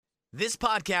This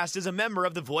podcast is a member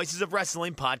of the Voices of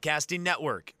Wrestling Podcasting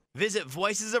Network. Visit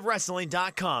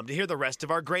voicesofwrestling.com to hear the rest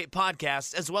of our great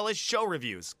podcasts, as well as show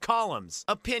reviews, columns,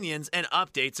 opinions, and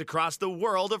updates across the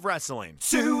world of wrestling.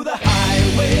 To the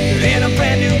highway in a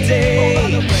brand new day. Over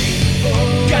the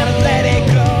rainbow, gotta let it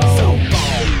go. So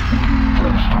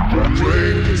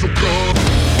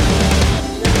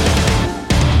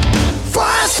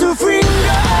fast to finger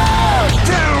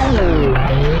down.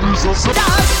 Dance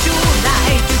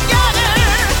tonight together.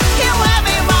 Here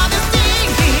everyone is singing.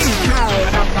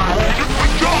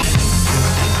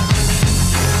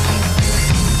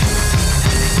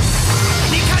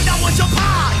 你看到我就怕，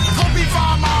头皮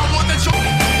发麻，我的手。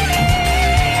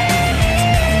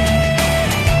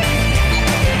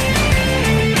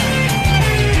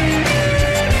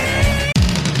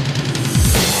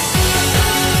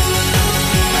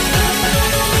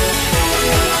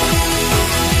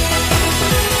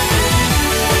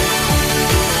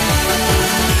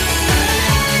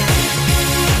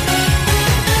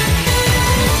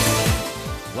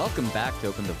Welcome back to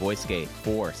Open the Voice Gate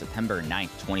for September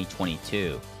 9th,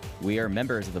 2022. We are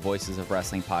members of the Voices of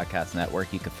Wrestling Podcast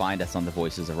Network. You can find us on the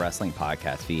Voices of Wrestling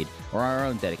podcast feed or our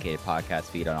own dedicated podcast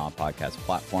feed on all podcast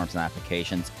platforms and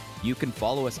applications. You can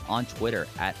follow us on Twitter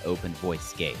at Open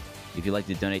Voice Gate. If you'd like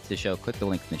to donate to the show, click the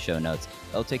link in the show notes.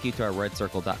 It'll take you to our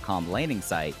redcircle.com landing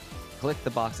site. Click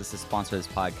the box that says sponsor this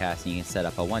podcast, and you can set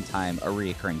up a one-time or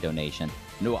recurring donation.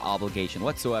 No obligation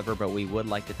whatsoever, but we would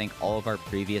like to thank all of our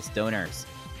previous donors.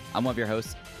 I'm one of your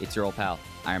hosts. It's your old pal,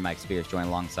 Iron Mike Spears, joined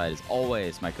alongside, as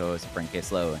always, my co-host, Frank Case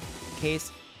Lowe.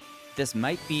 Case, this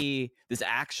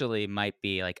actually might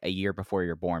be like a year before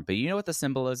you're born, but you know what the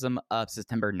symbolism of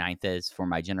September 9th is for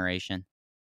my generation?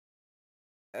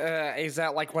 Is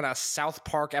that like when a South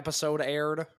Park episode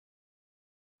aired?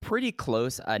 Pretty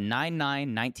close.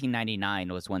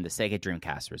 9/9/1999 was when the Sega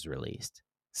Dreamcast was released.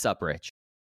 Sup, Rich?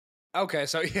 Okay,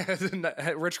 so yeah,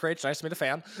 Rich Craich, nice to meet a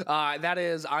fan. That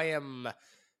is, I am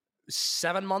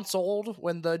 7 months old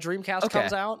when the Dreamcast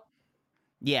comes out.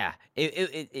 Yeah,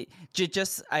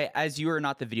 as you are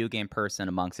not the video game person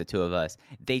amongst the two of us,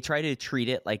 they try to treat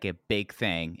it like a big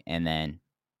thing, and then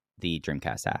the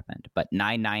Dreamcast happened. But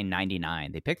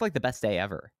 9/9/99, they picked like the best day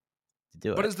ever to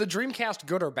do it. But is the Dreamcast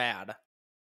good or bad?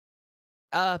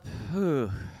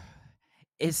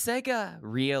 Is Sega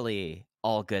really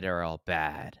all good or all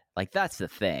bad? Like, that's the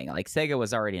thing. Like, Sega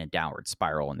was already in a downward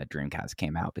spiral when the Dreamcast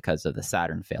came out because of the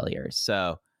Saturn failures.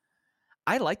 So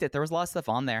I liked it. There was a lot of stuff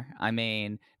on there. I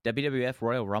mean, WWF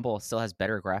Royal Rumble still has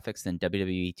better graphics than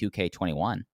WWE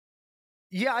 2K21.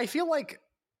 Yeah, I feel like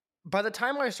by the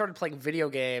time I started playing video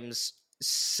games,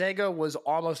 Sega was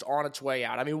almost on its way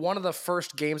out. I mean, one of the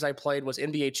first games I played was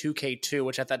NBA 2K2,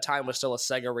 which at that time was still a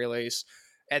Sega release.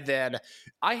 And then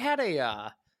I had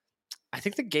I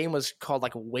think the game was called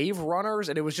like Wave Runners,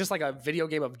 and it was just like a video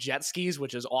game of jet skis,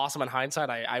 which is awesome in hindsight.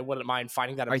 I wouldn't mind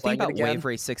finding that and playing it again. Wave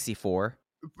Race 64?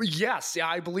 Yes, yeah,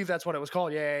 I believe that's what it was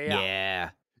called. Yeah,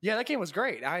 that game was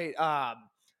great.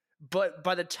 But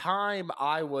by the time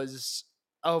I was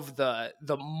of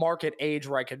the market age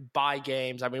where I could buy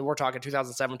games, I mean, we're talking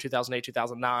 2007, 2008,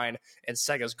 2009, and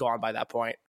Sega's gone by that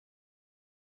point.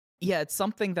 Yeah, it's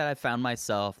something that I found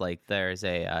myself, like, there's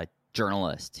a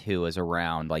journalist who was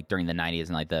around like during the 90s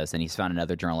and like this, and he's found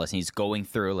another journalist, and he's going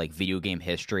through like video game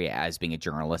history as being a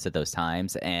journalist at those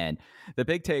times. And the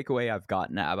big takeaway I've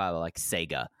gotten about like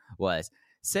Sega was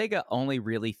Sega only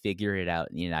really figured it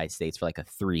out in the United States for like a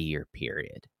 3-year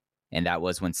period, and that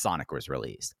was when Sonic was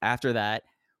released. After that,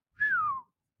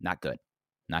 not good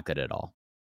at all.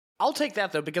 I'll take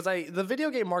that, though, because the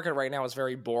video game market right now is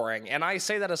very boring. And I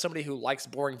say that as somebody who likes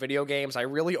boring video games. I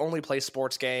really only play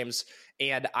sports games,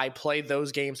 and I play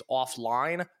those games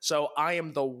offline. So I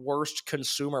am the worst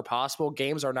consumer possible.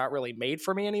 Games are not really made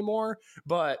for me anymore.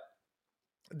 But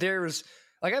there's,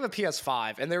 like, I have a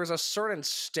PS5, and there's a certain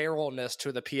sterileness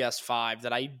to the PS5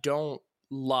 that I don't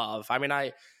love. I mean,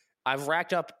 I've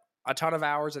racked up a ton of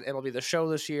hours in MLB The Show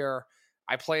this year.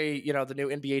 I play, the new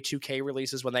NBA 2K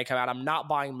releases when they come out. I'm not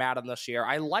buying Madden this year.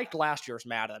 I liked last year's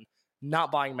Madden.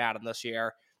 Not buying Madden this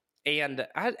year. And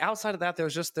outside of that,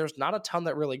 there's not a ton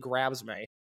that really grabs me.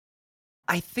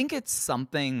 I think it's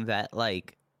something that,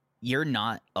 like, you're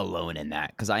not alone in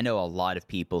that. Because I know a lot of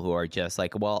people who are just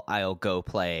like, well, I'll go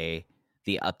play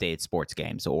the updated sports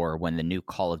games. Or when the new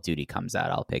Call of Duty comes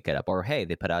out, I'll pick it up. Or, hey,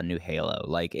 they put out a new Halo.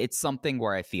 Like, it's something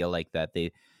where I feel like that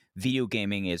the video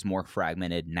gaming is more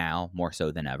fragmented now, more so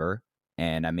than ever.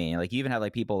 And I mean, like, you even have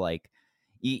like people like,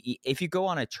 if you go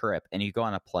on a trip and you go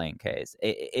on a plane case,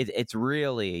 it's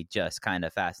really just kind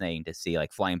of fascinating to see,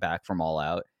 like, flying back from All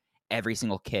Out, every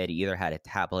single kid either had a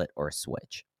tablet or a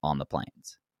Switch on the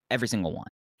planes. Every single one.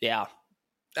 Yeah.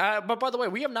 But by the way,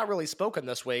 we have not really spoken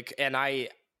this week, and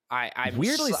I'm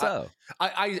Weirdly so.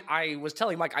 I was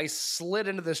telling Mike, I slid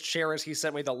into this chair as he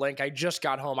sent me the link. I just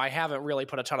got home. I haven't really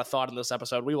put a ton of thought in this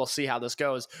episode. We will see how this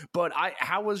goes. But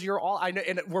how was your all? I know,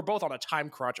 and we're both on a time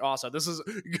crunch. Also,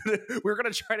 we're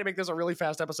gonna try to make this a really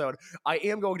fast episode. I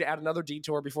am going to add another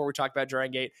detour before we talk about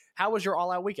Dragon Gate. How was your all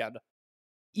out weekend?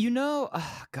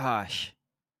 Gosh.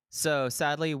 So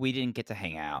sadly, we didn't get to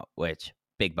hang out, which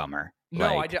big bummer.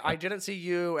 No, I didn't see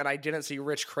you, and I didn't see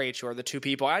Rich Craich, who are the two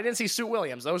people. I didn't see Sue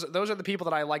Williams. Those are the people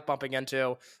that I like bumping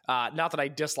into. Not that I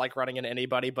dislike running into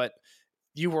anybody, but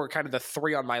you were kind of the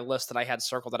three on my list that I had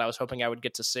circled that I was hoping I would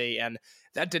get to see, and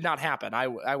that did not happen. I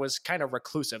was kind of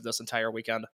reclusive this entire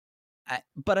weekend.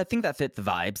 But I think that fit the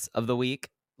vibes of the week.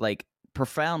 Like,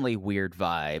 profoundly weird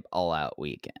vibe all out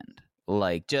weekend.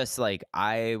 Like, just like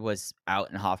I was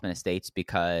out in Hoffman Estates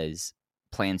because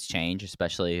plans change,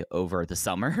 especially over the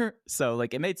summer. So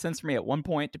like it made sense for me at one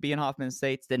point to be in Hoffman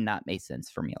Estates. Did not make sense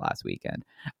for me last weekend.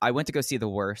 I went to go see the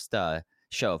worst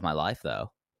show of my life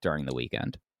though during the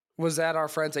weekend. Was that our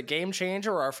friends at Game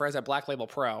Changer or our friends at Black Label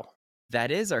Pro?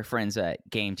 That is our friends at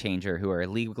Game Changer, who are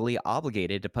legally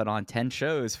obligated to put on 10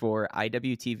 shows for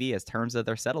IWTV as terms of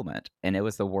their settlement. And it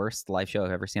was the worst live show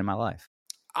I've ever seen in my life.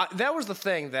 That was the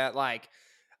thing that, like,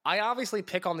 I obviously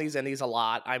pick on these indies a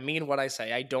lot. I mean what I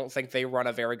say. I don't think they run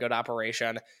a very good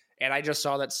operation. And I just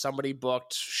saw that somebody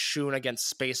booked Shun against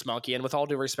Space Monkey. And with all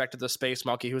due respect to the Space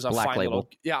Monkey, who's a Black fine Label. little...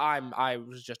 Yeah, I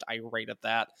was just irate at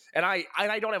that. And I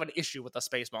don't have an issue with the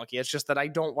Space Monkey. It's just that I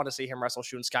don't want to see him wrestle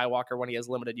Shun Skywalker when he has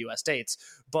limited U.S. dates.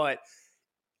 But,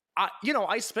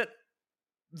 I spent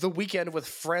the weekend with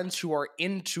friends who are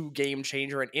into Game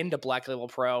Changer and into Black Label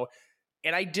Pro,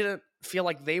 and I didn't feel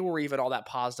like they were even all that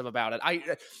positive about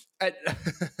it.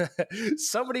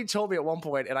 Somebody told me at one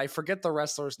point, and I forget the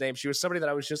wrestler's name. She was somebody that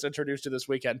I was just introduced to this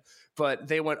weekend, but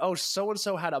they went, "Oh,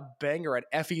 so-and-so had a banger at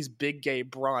Effie's Big Gay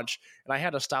Brunch." And I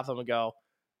had to stop them and go,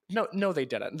 no, they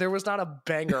didn't. There was not a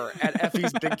banger at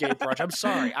Effie's Big Gay Brunch. I'm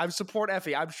sorry. I support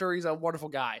Effie. I'm sure he's a wonderful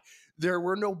guy. There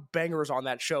were no bangers on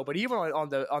that show, but even on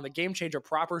the Game Changer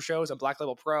proper shows and Black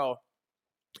Label Pro,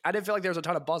 I didn't feel like there was a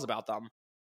ton of buzz about them.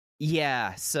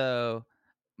 Yeah, so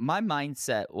my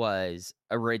mindset was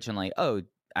originally,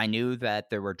 I knew that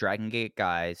there were Dragon Gate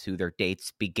guys who their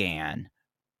dates began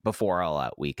before All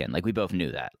Out Weekend. Like, we both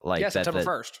knew that. Like, yeah, September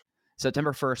 1st.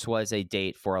 September 1st was a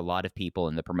date for a lot of people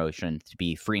in the promotion to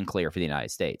be free and clear for the United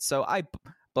States. So I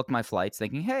booked my flights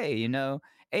thinking, hey,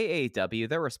 AAW,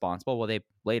 they're responsible. Well, they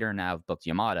later now have booked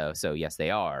Yamato, so yes, they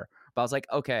are. But I was like,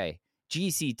 okay,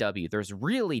 GCW, there's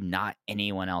really not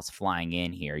anyone else flying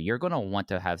in here. You're going to want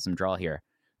to have some draw here.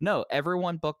 No,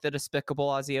 everyone booked the Despicable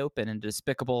Aussie Open and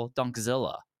Despicable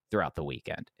Dunkzilla throughout the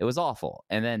weekend. It was awful.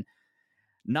 And then,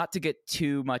 not to get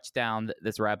too much down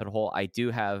this rabbit hole, I do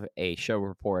have a show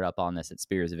report up on this at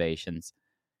Spears Ovations.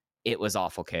 It was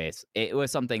awful case. It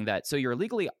was something that, so you're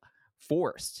legally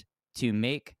forced to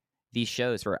make these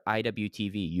shows for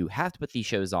IWTV. You have to put these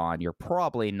shows on. You're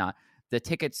probably not, the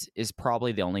tickets is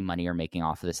probably the only money you're making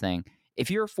off of this thing. If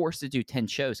you're forced to do 10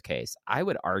 shows, case, I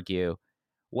would argue,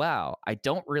 wow, I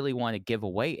don't really want to give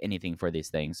away anything for these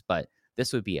things, but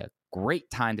this would be a great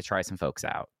time to try some folks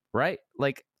out, right?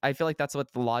 Like, I feel like that's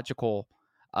what the logical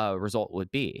result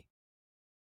would be.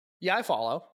 Yeah, I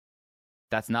follow.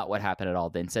 That's not what happened at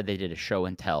all. Instead, they did a show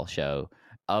and tell show,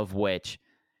 of which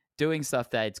doing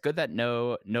stuff that it's good that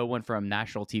no one from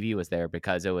national TV was there,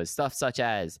 because it was stuff such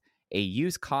as a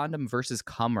used condom versus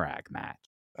cum rag match.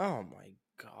 Oh my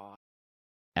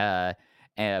god.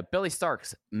 Billy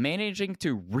Starks managing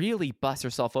to really bust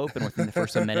herself open within the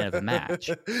first minute of a match.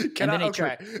 I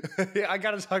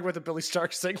got to talk about the Billy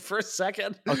Starks thing for a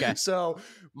second. Okay. So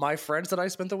my friends that I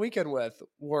spent the weekend with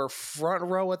were front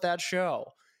row at that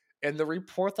show. And the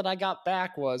report that I got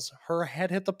back was her head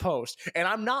hit the post. And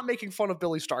I'm not making fun of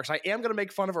Billy Starks. I am going to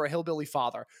make fun of her hillbilly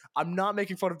father. I'm not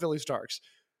making fun of Billy Starks.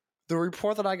 The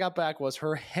report that I got back was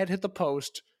her head hit the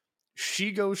post.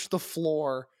 She goes to the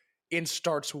floor and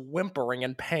starts whimpering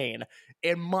in pain.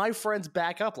 And my friends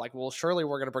back up like, well, surely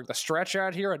we're going to bring the stretch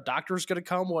out here. A doctor's going to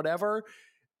come, whatever.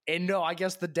 And no, I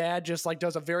guess the dad just like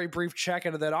does a very brief check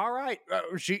and then, all right,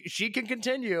 she can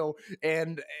continue.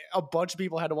 And a bunch of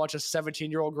people had to watch a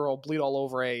 17-year-old girl bleed all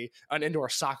over an indoor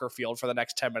soccer field for the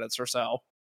next 10 minutes or so.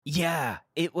 Yeah,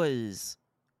 it was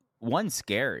one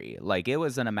scary. Like, it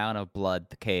was an amount of blood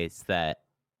case that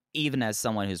even as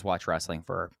someone who's watched wrestling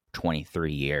for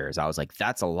 23 years, I was like,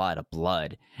 that's a lot of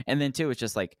blood. And then too, it's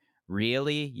just like,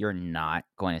 really? You're not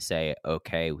going to say,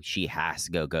 okay, she has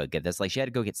to go get this? Like, she had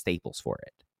to go get staples for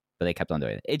it. but they kept on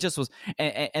doing it. It just was,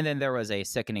 and then there was a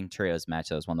sickening trios match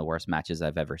that was one of the worst matches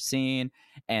I've ever seen.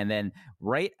 And then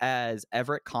right as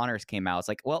Everett Connors came out, it's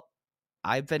like, well,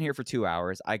 I've been here for 2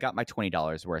 hours. I got my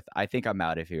 $20 worth. I think I'm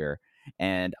out of here.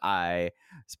 And I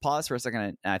paused for a second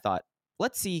and I thought,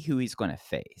 let's see who he's going to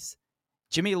face.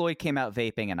 Jimmy Lloyd came out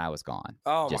vaping and I was gone.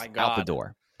 Oh just my God.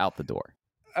 Out the door.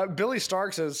 Billy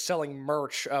Starks is selling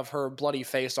merch of her bloody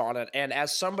face on it. And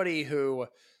as somebody who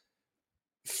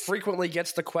frequently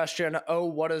gets the question, oh,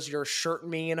 what does your shirt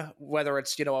mean? Whether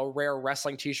it's, a rare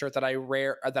wrestling t-shirt that I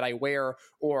wear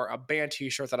or a band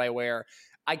t-shirt that I wear,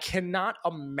 I cannot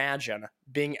imagine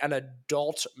being an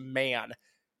adult man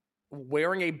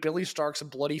wearing a Billy Starks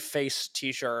bloody face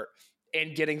t-shirt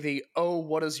and getting the, oh,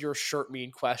 what does your shirt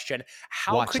mean question.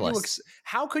 How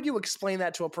could you explain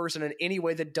that to a person in any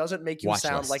way that doesn't make you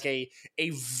sound like a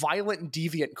violent,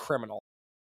 deviant criminal?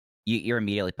 You're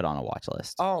immediately put on a watch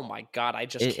list. Oh my God, I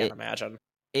just can't imagine.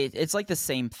 It's like the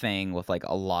same thing with like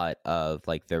a lot of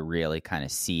like the really kind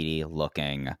of seedy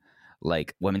looking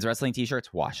like women's wrestling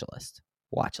t-shirts. Watch list.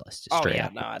 Just straight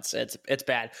up. No, it's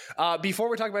bad. Before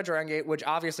we talk about Dragon Gate, which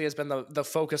obviously has been the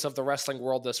focus of the wrestling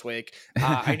world this week,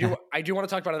 I do want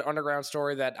to talk about an underground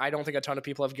story that I don't think a ton of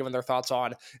people have given their thoughts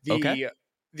on. The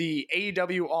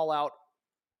AEW All Out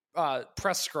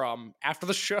press scrum after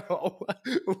the show.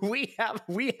 we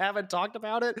haven't talked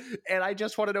about it, and I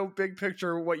just want to know big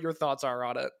picture what your thoughts are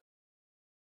on it.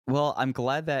 Well, I'm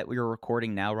glad that we were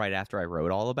recording now right after I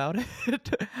wrote all about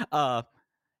it.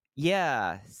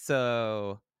 Yeah,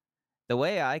 so the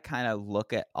way I kind of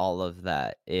look at all of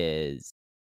that is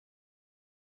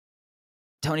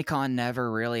Tony Khan never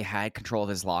really had control of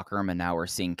his locker room, and now we're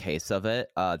seeing case of it.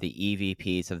 The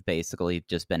EVPs have basically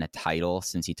just been a title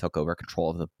since he took over control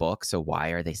of the book, so why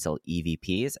are they still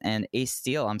EVPs? And Ace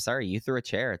Steel, I'm sorry, you threw a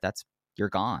chair. You're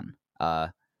gone.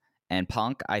 And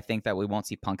Punk, I think that we won't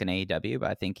see Punk in AEW, but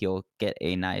I think you'll get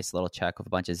a nice little check with a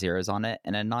bunch of zeros on it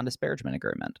and a non-disparagement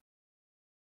agreement.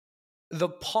 The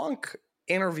Punk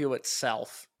interview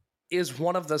itself is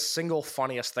one of the single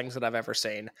funniest things that I've ever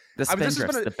seen. The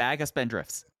spindrifts, the bag of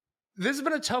spindrifts. This has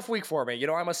been a tough week for me.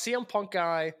 I'm a CM Punk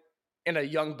guy and a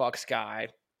Young Bucks guy,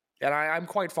 and I'm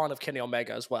quite fond of Kenny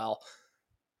Omega as well.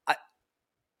 I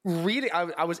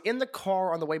was in the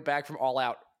car on the way back from All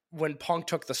Out when Punk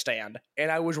took the stand,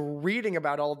 and I was reading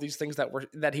about all of these things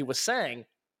that he was saying.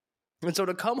 And so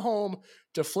to come home,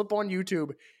 to flip on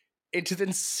YouTube, and to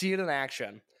then see it in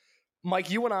action.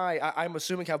 Mike, you and I'm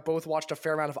assuming, have both watched a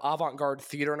fair amount of avant-garde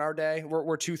theater in our day.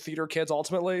 We're two theater kids,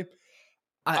 ultimately.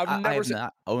 I've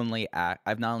not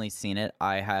only seen it,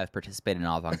 I have participated in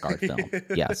avant-garde film.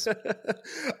 Yes.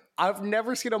 I've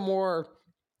never seen a more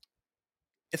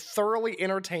thoroughly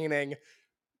entertaining,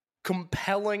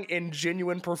 compelling, and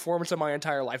genuine performance in my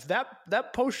entire life.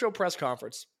 That post-show press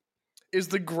conference is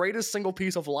the greatest single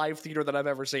piece of live theater that I've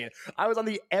ever seen. I was on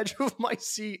the edge of my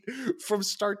seat from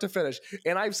start to finish.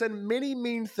 And I've said many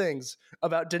mean things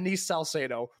about Denise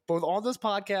Salcedo, both on this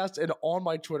podcast and on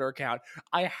my Twitter account.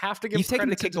 I have to give You've taken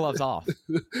the kid gloves off.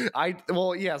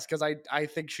 Yes, because I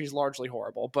think she's largely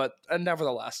horrible. But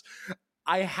nevertheless,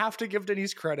 I have to give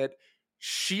Denise credit.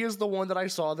 She is the one that I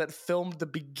saw that filmed the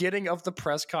beginning of the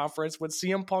press conference when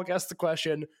CM Punk asked the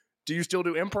question, do you still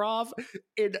do improv?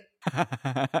 And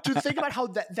to think about how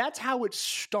that's how it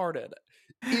started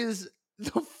is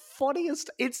the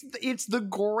funniest. It's the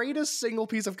greatest single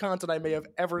piece of content I may have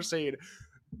ever seen.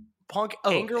 Punk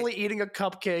angrily eating a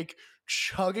cupcake,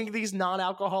 chugging these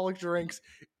non-alcoholic drinks,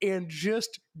 and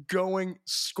just going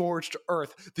scorched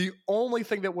earth. The only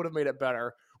thing that would have made it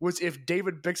better was if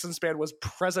David Bixenspan was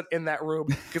present in that room,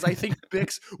 because I think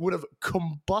Bix would have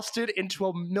combusted into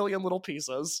a million little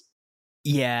pieces.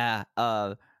 Yeah,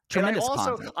 tremendous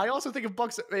content. I also think if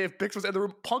Bix was in the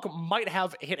room, Punk might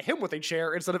have hit him with a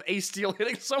chair instead of Ace Steel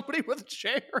hitting somebody with a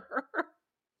chair.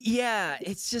 Yeah,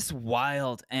 it's just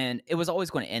wild, and it was always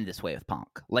going to end this way with Punk.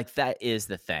 Like, that is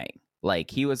the thing.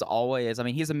 Like, he was always,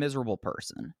 he's a miserable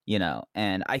person,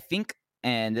 and I think,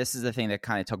 and this is the thing that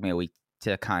kind of took me a week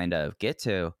to kind of get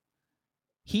to,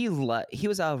 he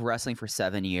was out of wrestling for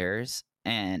 7 years,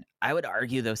 and I would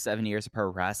argue those 7 years of pro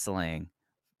wrestling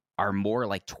are more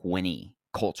like 20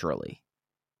 culturally.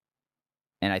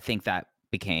 And I think that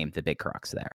became the big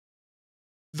crux there.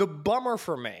 The bummer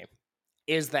for me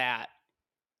is that,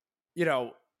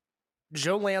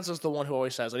 Joe Lance is the one who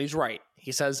always says, and he's right,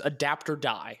 he says adapt or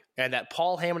die. And that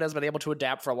Paul Heyman has been able to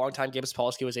adapt for a long time. Gabe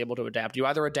Sapolsky was able to adapt. You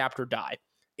either adapt or die.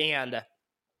 And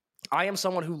I am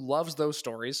someone who loves those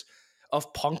stories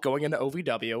of Punk going into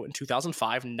OVW in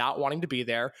 2005, not wanting to be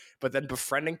there, but then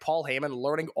befriending Paul Heyman,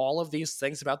 learning all of these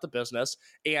things about the business,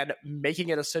 and making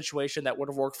it a situation that would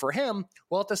have worked for him,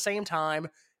 while at the same time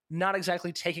not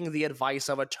exactly taking the advice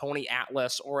of a Tony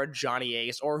Atlas or a Johnny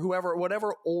Ace or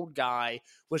whatever old guy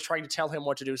was trying to tell him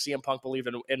what to do. CM Punk believed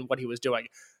in what he was doing.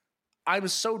 I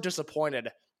was so disappointed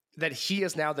that he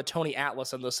is now the Tony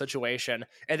Atlas in this situation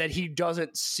and that he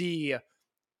doesn't see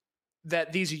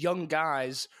that these young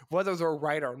guys, whether they're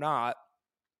right or not,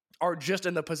 are just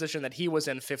in the position that he was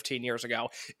in 15 years ago.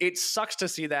 It sucks to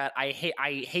see that. I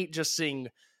hate just seeing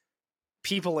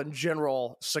people in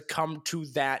general succumb to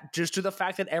that, just to the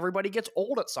fact that everybody gets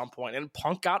old at some point, and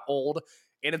Punk got old,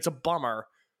 and it's a bummer.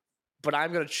 But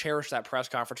I'm going to cherish that press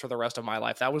conference for the rest of my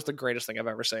life. That was the greatest thing I've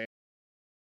ever seen.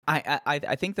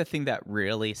 I think the thing that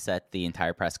really set the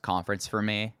entire press conference for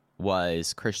me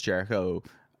was Chris Jericho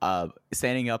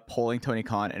standing up, pulling Tony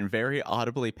Khan, and very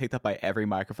audibly picked up by every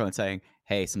microphone saying,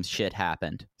 "Hey, some shit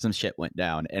happened. Some shit went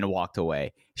down," and walked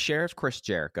away. Sheriff Chris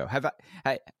Jericho.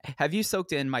 Have you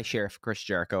soaked in my Sheriff Chris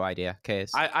Jericho idea,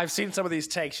 Case? I've seen some of these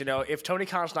takes. If Tony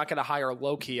Khan's not going to hire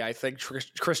Loki, I think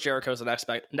Chris Jericho is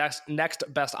the next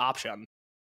best option.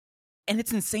 And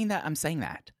it's insane that I'm saying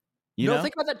that.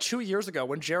 Think about that 2 years ago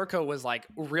when Jericho was like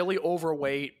really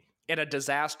overweight and a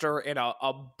disaster and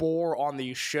a bore on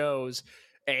these shows.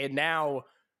 And now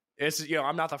it's,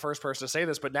 I'm not the first person to say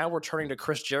this, but now we're turning to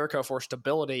Chris Jericho for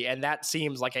stability. And that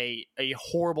seems like a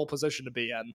horrible position to be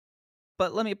in.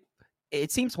 But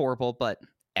it seems horrible, but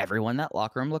everyone in that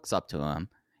locker room looks up to him.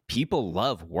 People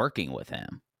love working with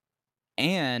him.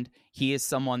 And he is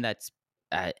someone that's,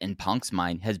 in Punk's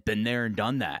mind, has been there and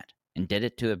done that. And did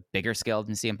it to a bigger scale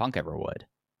than CM Punk ever would.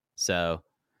 So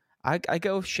I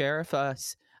go Sheriff.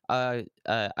 I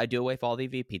do away with all the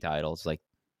VP titles. Like,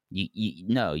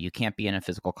 you can't be in a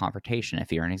physical confrontation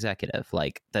if you're an executive.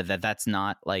 Like that's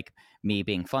not like me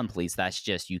being fun, please. That's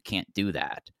just, you can't do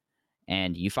that.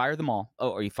 And you fire them all.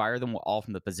 Or you fire them all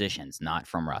from the positions, not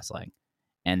from wrestling.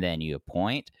 And then you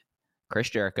appoint Chris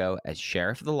Jericho as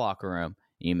sheriff of the locker room.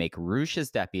 And you make Rush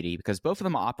his deputy, because both of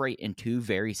them operate in two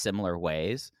very similar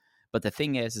ways. But the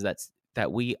thing is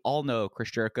that we all know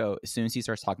Chris Jericho, as soon as he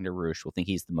starts talking to Rush, will think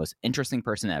he's the most interesting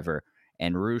person ever,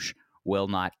 and Rush will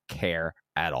not care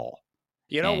at all.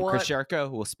 You know what? Chris Jericho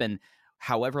will spend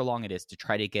however long it is to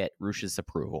try to get Rush's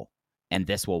approval, and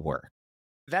this will work.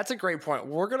 That's a great point.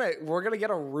 We're gonna get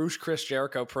a Rush Chris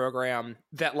Jericho program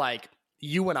that, like,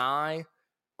 you and I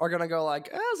are gonna go like,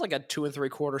 it's like a 2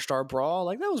 3/4 star brawl,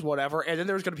 like that was whatever. And then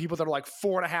there's gonna be people that are like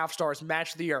 4.5 stars,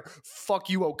 match of the year.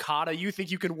 Fuck you, Okada. You think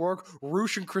you can work?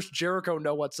 Rush and Chris Jericho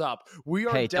know what's up.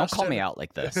 Don't call me out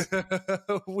like this.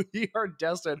 We are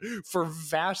destined for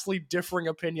vastly differing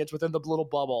opinions within the little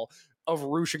bubble of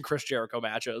Rush and Chris Jericho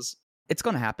matches. It's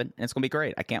gonna happen, and it's gonna be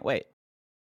great. I can't wait.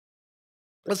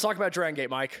 Let's talk about Dragon Gate,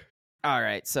 Mike. All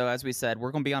right, so as we said, we're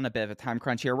going to be on a bit of a time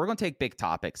crunch here. We're going to take big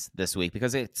topics this week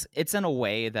because it's in a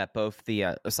way that both the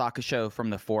Osaka show from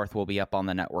the 4th will be up on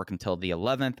the network until the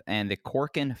 11th, and the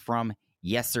Korakuen from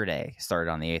yesterday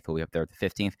started on the 8th, will be up there at the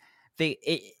 15th.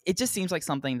 It just seems like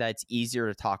something that's easier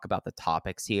to talk about the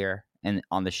topics here and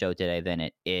on the show today than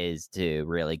it is to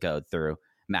really go through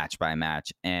match by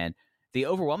match. And the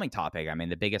overwhelming topic, I mean,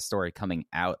 the biggest story coming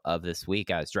out of this week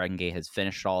as Dragon Gate has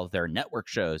finished all of their network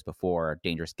shows before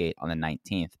Dangerous Gate on the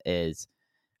 19th is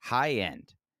High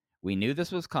End. We knew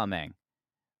this was coming,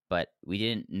 but we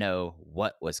didn't know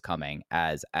what was coming,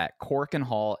 as at Korakuen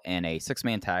Hall in a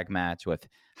 6-man tag match with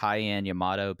High End,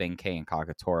 Yamato, Benkei, and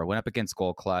Kagetora went up against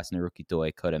Gold Class, Naruki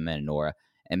Doi, Kota Minoura,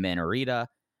 and Minorita.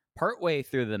 Partway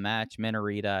through the match,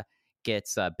 Minorita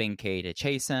gets Benkei to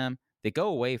chase him. They go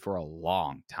away for a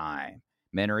long time.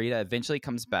 Minorita eventually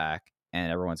comes back,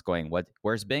 and everyone's going,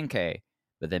 where's Benkei?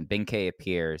 But then Benkei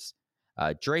appears,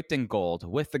 draped in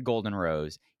gold with the golden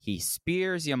rose. He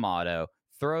spears Yamato,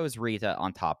 throws Rita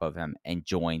on top of him, and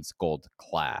joins Gold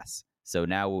Class. So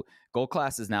now Gold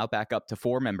Class is now back up to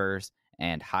 4 members,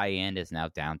 and High End is now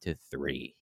down to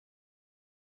 3.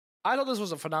 I thought this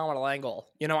was a phenomenal angle.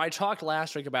 I talked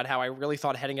last week about how I really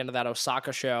thought heading into that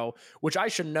Osaka show, which I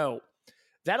should note,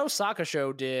 that Osaka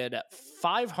show did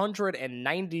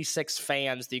 596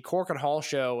 fans. The Korakuen Hall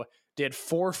show did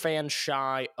 4 fans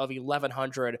shy of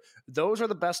 1,100. Those are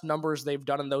the best numbers they've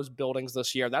done in those buildings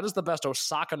this year. That is the best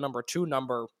Osaka number 2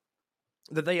 number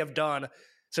that they have done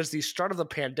since the start of the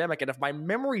pandemic. And if my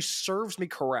memory serves me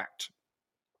correct,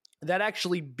 that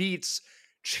actually beats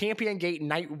Champion Gate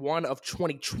Night 1 of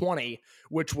 2020,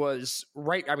 which was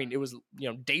it was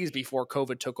days before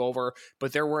COVID took over,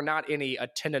 but there were not any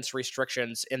attendance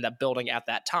restrictions in that building at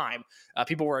that time.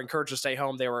 People were encouraged to stay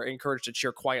home. They were encouraged to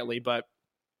cheer quietly, but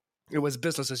it was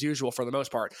business as usual for the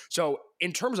most part. So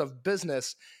in terms of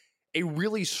business, a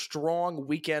really strong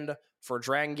weekend for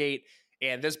Dragon Gate,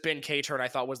 and this Benkei turn I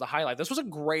thought was the highlight. This was a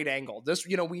great angle.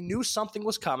 We knew something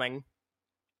was coming.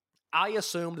 I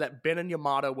assumed that Ben and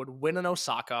Yamato would win in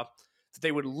Osaka, that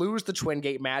they would lose the Twin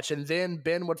Gate match, and then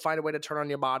Ben would find a way to turn on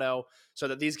Yamato so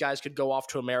that these guys could go off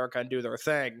to America and do their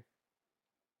thing.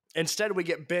 Instead, we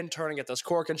get Ben turning at this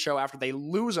Korakuen show after they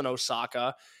lose in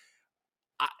Osaka.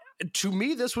 To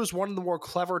me, this was one of the more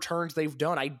clever turns they've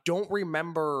done. I don't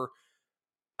remember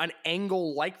an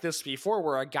angle like this before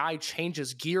where a guy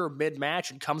changes gear mid-match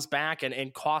and comes back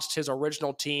and costs his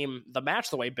original team the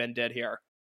match the way Ben did here.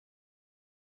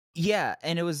 Yeah,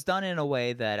 and it was done in a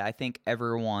way that I think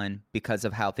everyone, because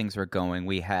of how things were going,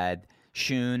 we had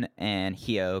Shun and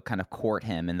Hyo kind of court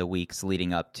him in the weeks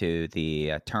leading up to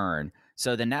the turn.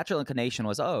 So the natural inclination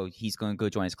was, oh, he's going to go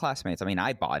join his classmates. I mean,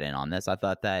 I bought in on this. I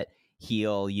thought that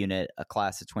heel unit, a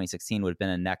class of 2016, would have been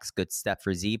a next good step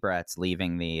for Zebrats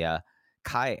leaving the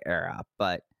Kai era.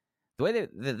 But the way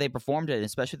they performed it,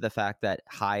 especially the fact that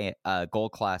high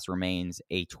gold class remains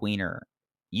a tweener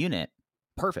unit,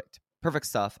 perfect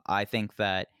stuff. I think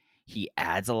that he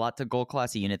adds a lot to gold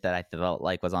class, a unit that I felt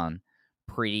like was on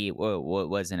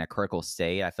was in a critical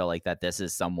state. I felt like that this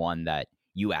is someone that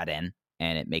you add in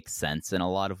and it makes sense in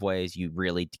a lot of ways. You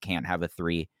really can't have a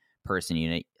 3-person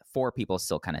unit. 4 people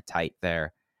still kind of tight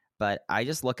there. But I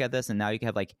just look at this, and now you can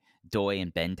have like Doi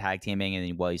and Ben tag teaming, and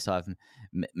you still have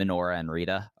Minoura and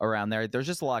Rita around there. There's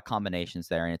just a lot of combinations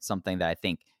there, and it's something that I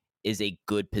think is a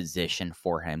good position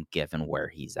for him given where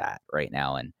he's at right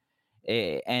now.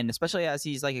 And especially as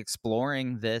he's like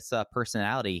exploring this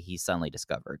personality he's suddenly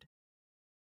discovered.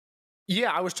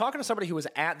 Yeah, I was talking to somebody who was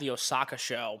at the Osaka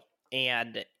show,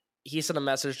 and he sent a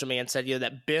message to me and said,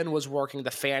 that Ben was working the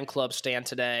fan club stand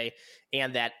today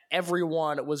and that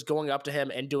everyone was going up to him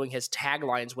and doing his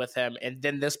taglines with him. And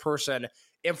then this person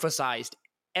emphasized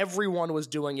everyone was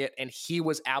doing it and he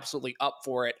was absolutely up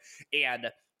for it. And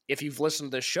if you've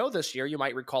listened to this show this year, you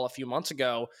might recall a few months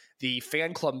ago, the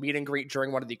fan club meet and greet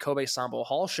during one of the Kobe Sambo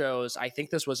Hall shows, I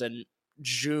think this was in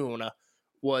June,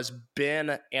 was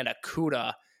Ben and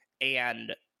Akuda.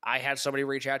 And I had somebody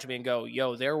reach out to me and go,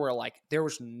 there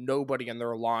was nobody in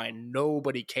their line.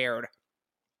 Nobody cared.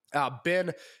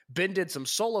 Ben did some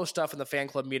solo stuff in the fan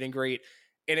club meet and greet,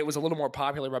 and it was a little more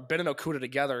popular, but Ben and Okuda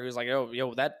together, he was like,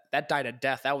 that died a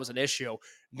death. That was an issue.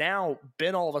 Now,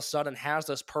 Ben all of a sudden has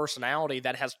this personality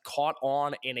that has caught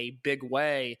on in a big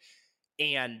way,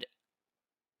 and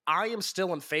I am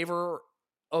still in favor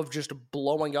of just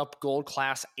blowing up gold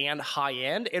class and high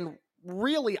end, and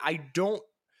really, I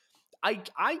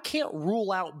can't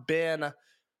rule out Ben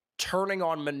turning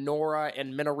on Minoura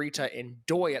and Minorita and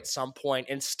Doi at some point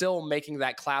and still making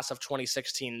that class of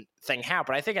 2016 thing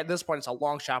happen. I think at this point it's a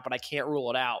long shot, but I can't rule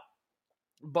it out.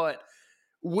 But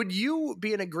would you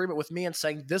be in agreement with me in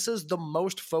saying this is the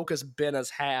most focus Ben has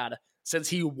had since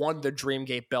he won the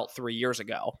Dreamgate belt 3 years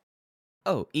ago?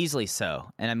 Oh, easily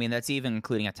so. And I mean, that's even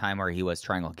including a time where he was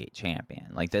Triangle Gate champion.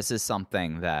 Like, this is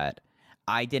something that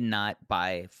I did not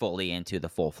buy fully into the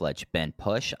full-fledged Ben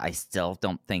push. I still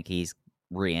don't think he's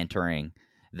re-entering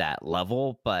that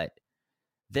level, but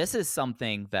this is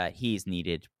something that he's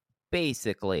needed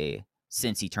basically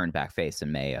since he turned back face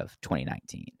in May of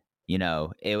 2019.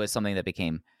 It was something that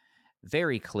became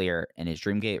very clear in his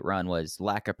Dreamgate run was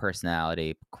lack of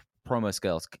personality, promo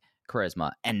skills,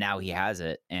 charisma, and now he has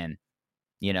it. And,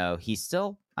 he's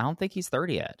still, I don't think he's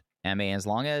 30 yet. I mean, as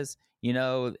long as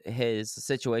his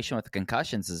situation with the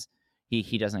concussions is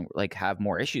he doesn't have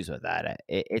more issues with that.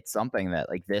 It's something that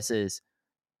this is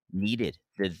needed.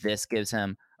 This gives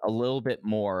him a little bit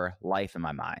more life in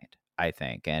my mind, I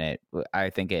think, and I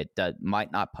think it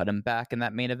might not put him back in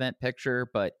that main event picture,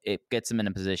 but it gets him in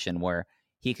a position where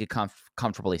he could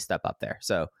comfortably step up there.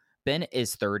 So Ben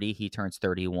is 30. He turns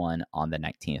 31 on the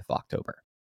 19th of October.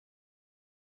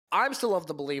 I'm still of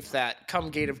the belief that come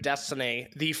Gate of Destiny,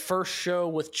 the first show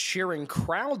with cheering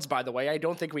crowds, by the way, I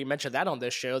don't think we mentioned that on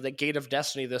this show, that Gate of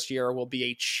Destiny this year will be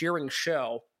a cheering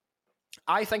show.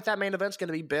 I think that main event's going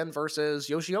to be Ben versus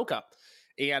Yoshioka.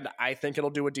 And I think it'll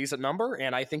do a decent number,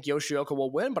 and I think Yoshioka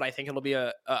will win, but I think it'll be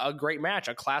a great match,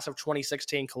 a class of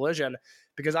 2016 collision,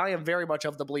 because I am very much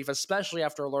of the belief, especially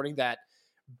after learning that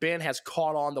Ben has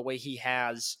caught on the way he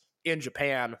has in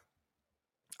Japan.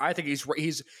 I think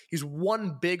he's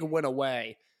one big win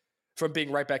away from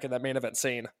being right back in that main event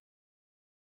scene.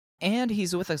 And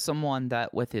he's with someone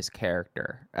that, with his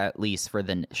character, at least for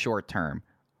the short term,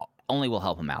 only will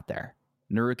help him out there.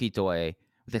 Naruki Doi,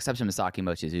 with the exception of Misaki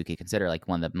Mochizuki, considered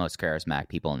one of the most charismatic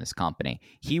people in this company.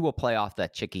 He will play off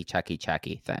that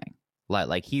checky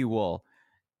thing. He will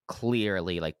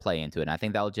clearly play into it. And I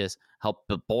think that'll just help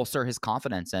bolster his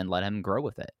confidence and let him grow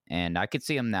with it. And I could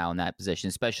see him now in that position,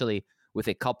 especially with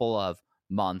a couple of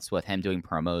months with him doing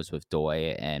promos with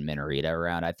Doi and Minorita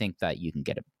around. I think that you can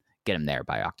get get him there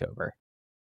by October.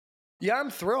 Yeah, I'm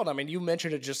thrilled. I mean, you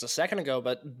mentioned it just a second ago,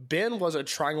 but Ben was a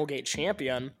Triangle Gate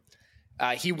champion.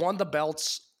 He won the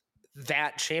belts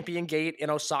that Champion Gate in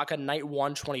Osaka Night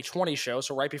 1 2020 show,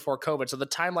 so right before COVID. So the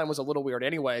timeline was a little weird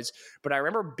anyways, but I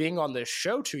remember being on this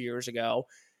show 2 years ago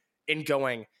and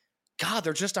going, God,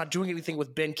 they're just not doing anything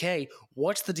with Ben K.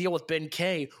 What's the deal with Ben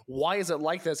K? Why is it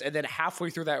like this? And then halfway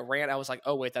through that rant, I was like,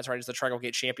 oh, wait, that's right. He's the Triangle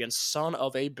Gate champion. Son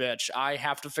of a bitch. I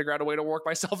have to figure out a way to work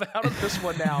myself out of this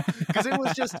one now. Because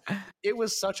it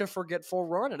was such a forgetful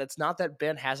run. And it's not that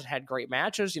Ben hasn't had great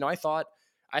matches. You know, I thought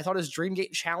his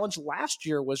Dreamgate Challenge last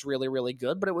year was really, really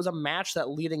good, but it was a match that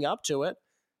leading up to it,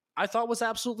 I thought was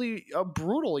absolutely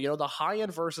brutal. You know, the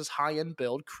high-end versus high-end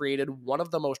build created one of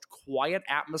the most quiet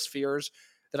atmospheres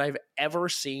that I've ever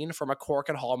seen from a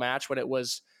Korakuen Hall match when it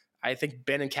was, I think,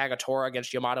 Ben and Kagetora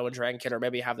against Yamato and Dragon Kid, or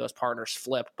maybe have those partners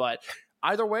flip. But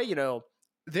either way, you know,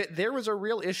 there was a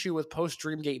real issue with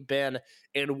post-Dreamgate Ben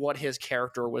and what his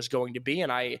character was going to be.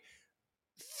 And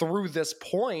through this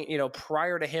point, you know,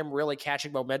 prior to him really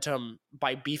catching momentum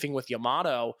by beefing with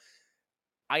Yamato,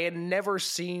 I had never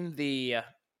seen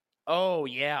oh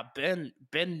yeah, Ben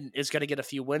is going to get a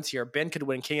few wins here. Ben could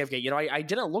win King of Gate. You know, I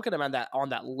didn't look at him on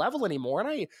that level anymore.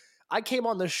 And I came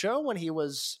on the show when he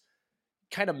was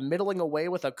kind of middling away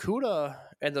with Akuda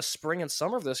in the spring and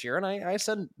summer of this year. And I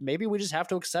said, maybe we just have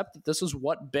to accept that this is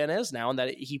what Ben is now and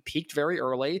that he peaked very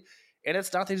early. And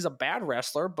it's not that he's a bad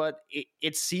wrestler, but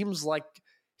it seems like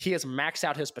he has maxed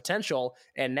out his potential,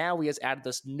 and now he has added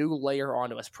this new layer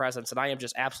onto his presence, and I am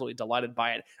just absolutely delighted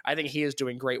by it. I think he is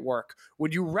doing great work.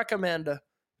 Would you recommend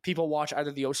people watch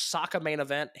either the Osaka main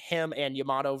event, him and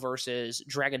Yamato versus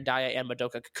Dragon Dia and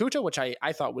Madoka Kakuta, which I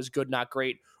thought was good, not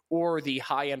great, or the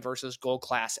high-end versus gold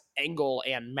class angle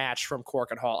and match from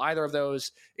Korakuen Hall? Either of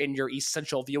those in your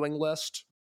essential viewing list?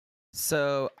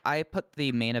 So I put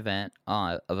the main event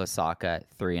of Osaka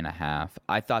at 3.5.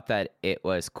 I thought that it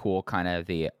was cool, kind of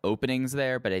the openings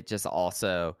there, but it just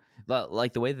also,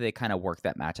 like the way that they kind of worked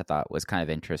that match, I thought was kind of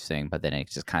interesting, but then it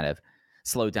just kind of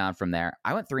slowed down from there.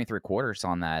 I went 3.75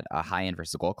 on that high-end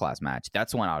versus gold class match.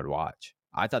 That's one I would watch.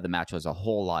 I thought the match was a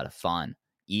whole lot of fun,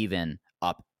 even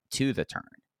up to the turn.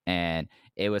 And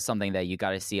it was something that you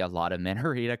got to see a lot of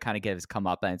Minorita kind of get his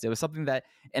comeuppance. It was something that,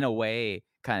 in a way,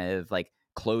 kind of like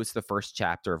closed the first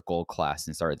chapter of Gold Class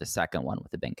and started the second one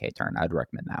with the Ben K turn. I'd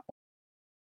recommend that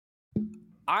one.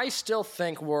 I still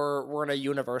think we're in a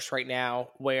universe right now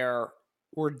where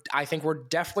I think we're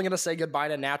definitely going to say goodbye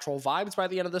to Natural Vibes by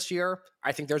the end of this year.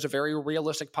 I think there's a very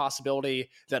realistic possibility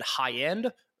that High End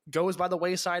goes by the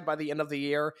wayside by the end of the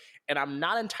year, and I'm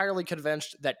not entirely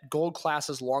convinced that Gold Class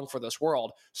is long for this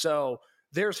world. So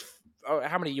there's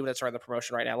how many units are in the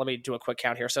promotion right now? Let me do a quick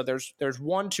count here. So there's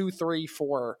 1, 2, 3,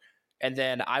 4. And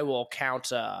then I will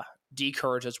count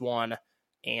D-Courage as one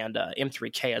and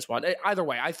M3K as one. Either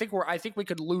way, I think we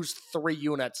could lose 3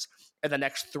 units in the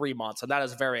next 3 months, and that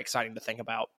is very exciting to think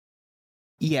about.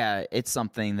 Yeah, it's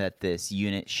something that this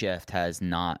unit shift has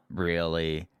not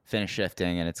really finished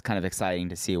shifting, and it's kind of exciting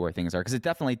to see where things are, because it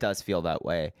definitely does feel that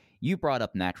way. You brought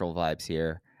up Natural Vibes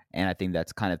here, and I think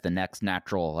that's kind of the next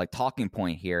natural talking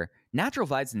point here. Natural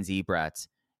Vibes and Z-Brats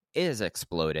is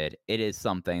exploded. It is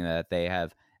something that they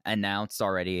have announced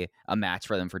already, a match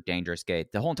for them for Dangerous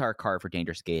Gate. The whole entire card for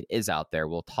Dangerous Gate is out there.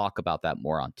 We'll talk about that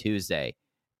more on Tuesday.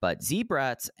 But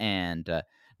Z-Brats and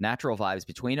Natural Vibes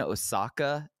between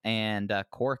Osaka and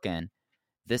Korakuen,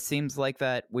 this seems like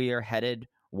that we are headed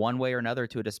one way or another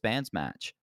to a disbands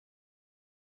match.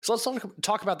 So let's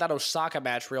talk about that Osaka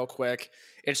match real quick.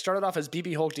 It started off as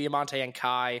BB Hulk, Diamante, and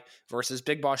Kai versus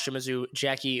Big Boss Shimizu,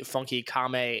 Jackie, Funky,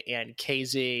 Kame, and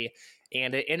KZ.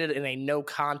 And it ended in a no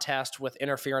contest with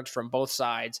interference from both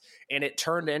sides. And it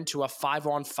turned into a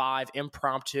 5-on-5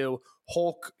 impromptu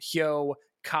Hulk, Hyo,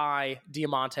 Kai,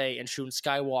 Diamante, and Shun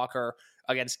Skywalker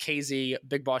against KZ,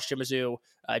 Big Boss Shimizu,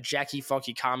 Jackie,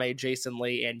 Funky, Kame, Jason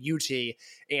Lee, and UT.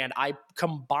 And I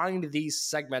combined these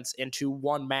segments into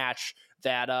one match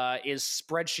that is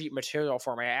spreadsheet material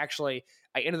for me.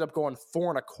 I ended up going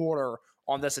 4.25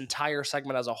 on this entire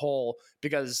segment as a whole,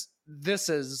 because this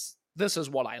is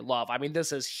what I love. I mean,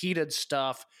 this is heated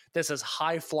stuff. This is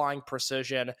high-flying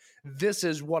precision. This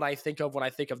is what I think of when I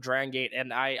think of Dragon Gate,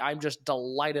 and I'm just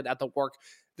delighted at the work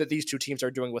that these two teams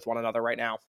are doing with one another right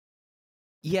now.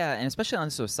 Yeah, and especially on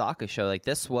this Osaka show,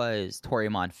 this was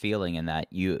Toryumon feeling in that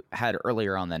you had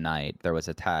earlier on the night, there was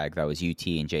a tag that was UT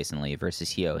and Jason Lee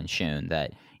versus Hyo and Shun,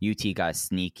 that UT got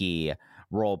sneaky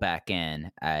roll back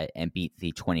in and beat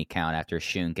the 20 count after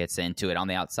Shun gets into it on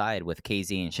the outside with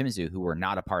KZ and Shimizu, who were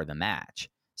not a part of the match.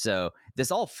 So this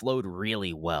all flowed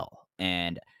really well.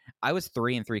 And I was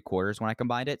 3 3/4 when I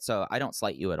combined it, so I don't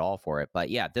slight you at all for it. But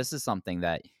yeah, this is something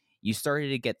that you started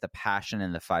to get the passion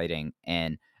in the fighting,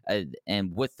 and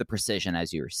with the precision,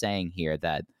 as you were saying here,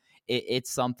 that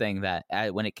it's something that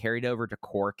when it carried over to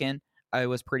Corkin, I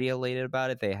was pretty elated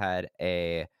about it. They had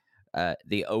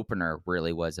the opener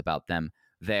really was about them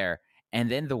there. And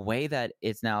then the way that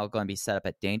it's now going to be set up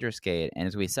at Dangerous Gate, and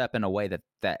as we set up in a way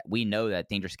that we know that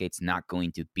Dangerous Gate's not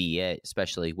going to be it,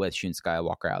 especially with Shun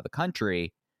Skywalker out of the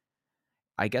country,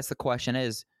 I guess the question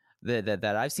is that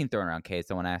I've seen thrown around,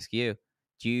 Case. I want to ask you,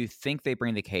 do you think they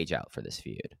bring the cage out for this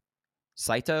feud?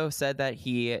 Saito said that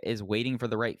he is waiting for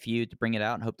the right feud to bring it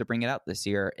out and hope to bring it out this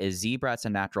year. Is Z-Brats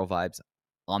and Natural Vibes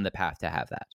on the path to have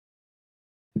that?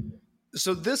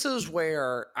 So this is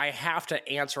where I have to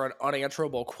answer an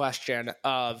unanswerable question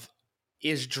of,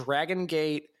 is Dragon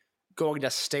Gate going to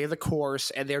stay the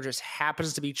course and there just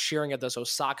happens to be cheering at this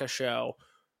Osaka show,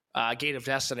 Gate of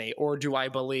Destiny, or do I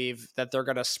believe that they're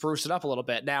going to spruce it up a little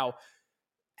bit? Now,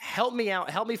 help me out.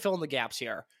 Help me fill in the gaps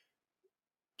here.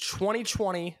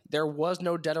 2020, there was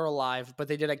no Dead or Alive, but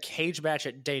they did a cage match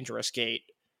at Dangerous Gate.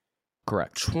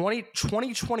 Correct.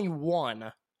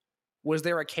 2021, was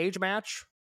there a cage match?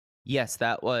 Yes,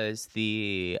 that was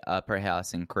the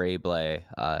Perhaps and Crable,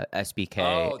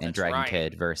 SBK and Dragon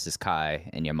Kid versus Kai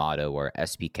and Yamato, where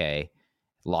SBK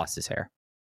lost his hair.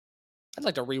 I'd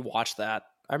like to rewatch that.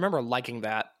 I remember liking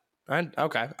that.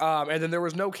 Okay. And then there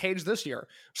was no cage this year.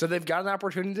 So they've got an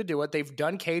opportunity to do it. They've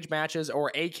done cage matches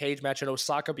or a cage match in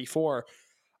Osaka before.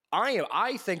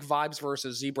 I think Vibes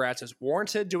versus Z-Brats is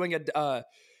warranted. Doing a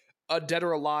Dead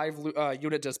or Alive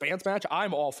unit disbands match,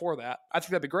 I'm all for that. I think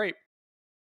that'd be great.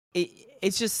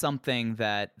 It's just something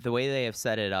that the way they have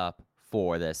set it up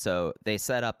for this. So they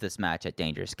set up this match at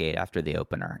Dangerous Gate after the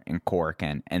opener in Cork,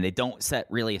 and they don't set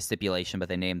really a stipulation, but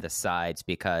they name the sides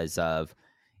because of,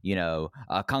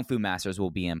 Kung Fu Masters will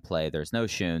be in play. There's no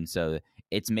Shun, so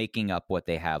it's making up what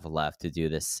they have left to do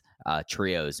this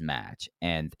trios match,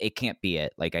 and it can't be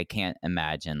it. Like, I can't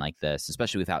imagine like this,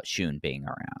 especially without Shun being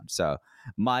around. So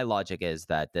my logic is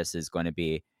that this is going to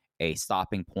be a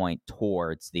stopping point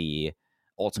towards the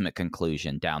ultimate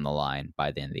conclusion down the line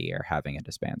by the end of the year, having a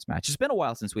disbands match. It's been a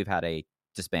while since we've had a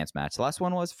disbands match. The last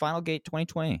one was Final Gate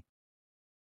 2020.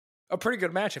 A pretty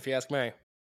good match, if you ask me.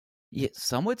 Yeah,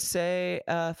 some would say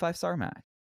a 5-star match.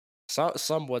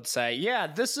 Some would say, yeah,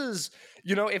 this is,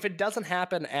 if it doesn't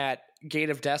happen at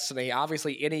Gate of Destiny,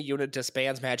 obviously any unit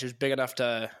disbands match is big enough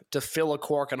to fill a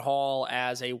Cork and Hall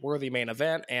as a worthy main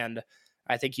event, and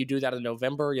I think you do that in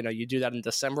November, you do that in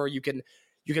December, you can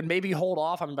maybe hold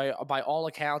off. I mean, by all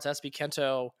accounts, SB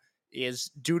Kento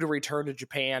is due to return to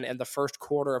Japan in the first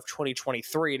quarter of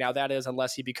 2023. Now, that is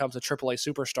unless he becomes a AAA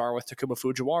superstar with Takuma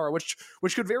Fujiwara,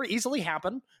 which could very easily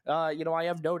happen. I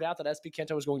have no doubt that SB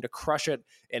Kento is going to crush it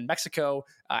in Mexico.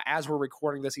 As we're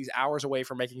recording this, he's hours away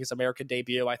from making his American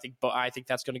debut. I think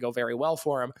that's going to go very well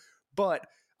for him. But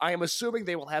I am assuming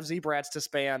they will have Z-Brats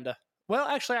disband. Well,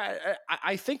 actually,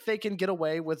 I think they can get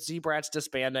away with Z-Brats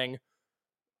disbanding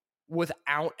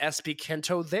without SB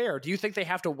Kento there. Do you think they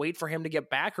have to wait for him to get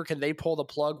back, or can they pull the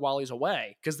plug while he's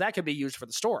away? Because that could be used for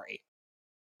the story.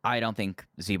 I don't think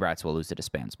Z-Brats will lose the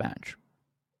disbands match.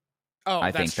 Oh,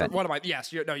 that's true. What am I?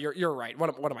 Yes, you're right.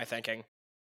 What am I thinking?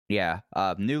 Yeah.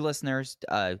 New listeners,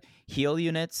 heal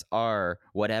units are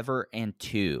whatever and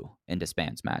 2 in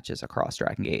disbands matches across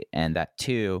Dragon Gate, and that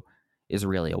 2 is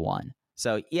really a 1.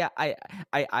 So yeah,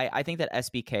 I think that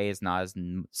SBK is not as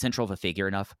central of a figure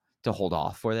enough to hold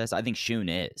off for this. I think Shun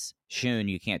is. Shun,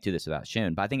 you can't do this without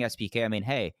Shun. But I think SBK,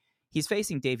 hey, he's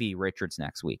facing Davey Richards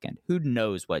next weekend. Who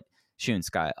knows what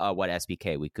what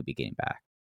SBK we could be getting back.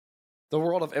 The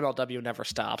world of MLW never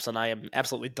stops, and I am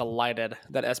absolutely delighted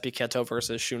that SB Kento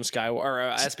versus Shun Sky, or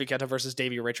SB Kento versus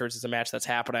Davey Richards is a match that's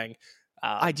happening.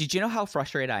 Did you know how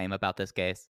frustrated I am about this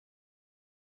case?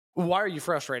 Why are you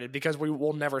frustrated? Because we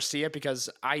will never see it, because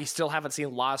I still haven't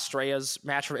seen La Estrella's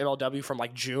match from MLW from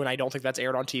June. I don't think that's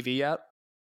aired on TV yet.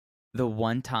 The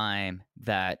one time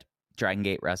that Dragon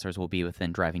Gate wrestlers will be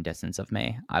within driving distance of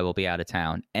me, I will be out of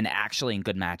town, and actually in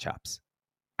good matchups.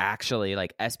 Actually,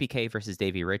 SBK versus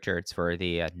Davey Richards for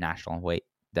the national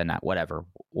whatever,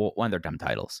 one of their dumb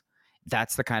titles.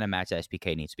 That's the kind of match that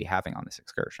SBK needs to be having on this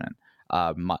excursion.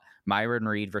 Myron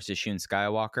Reed versus Shun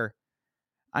Skywalker.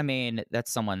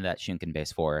 That's someone that Shun can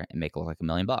base for and make look like $1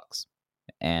 million.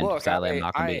 And look, sadly, I'm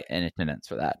not going to be in attendance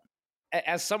for that.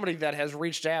 As somebody that has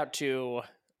reached out to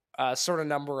a certain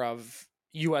number of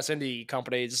U.S. indie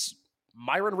companies,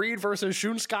 Myron Reed versus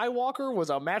Shun Skywalker was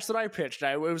a match that I pitched.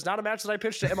 It was not a match that I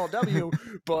pitched to MLW,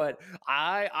 but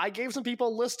I gave some people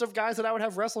a list of guys that I would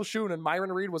have wrestle Shun, and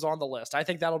Myron Reed was on the list. I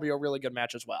think that'll be a really good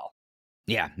match as well.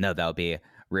 Yeah, no, that'll be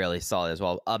really solid as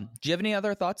well. Do you have any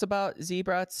other thoughts about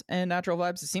Z-Brats and Natural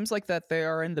Vibes? It seems like that they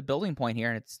are in the building point here,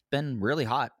 and it's been really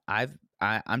hot.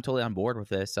 I'm totally on board with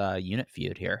this unit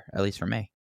feud here, at least for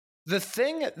me. The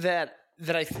thing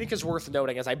that I think is worth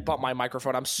noting as I bump my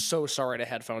microphone, I'm so sorry to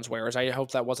headphones wearers. I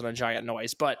hope that wasn't a giant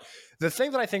noise. But the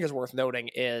thing that I think is worth noting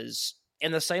is,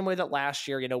 in the same way that last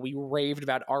year, we raved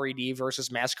about RED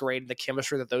versus Masquerade and the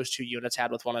chemistry that those two units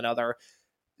had with one another,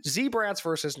 Z-Brats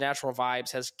versus Natural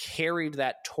Vibes has carried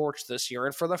that torch this year.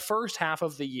 And for the first half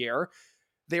of the year,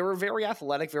 they were very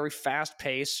athletic, very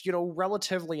fast-paced,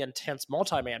 relatively intense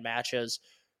multi-man matches.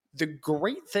 The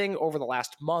great thing over the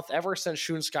last month, ever since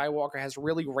Shun Skywalker has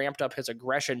really ramped up his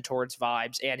aggression towards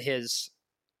Vibes and his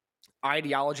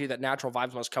ideology that Natural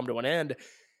Vibes must come to an end,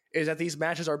 is that these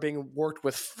matches are being worked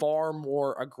with far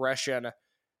more aggression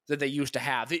than they used to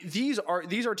have. These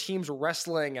are teams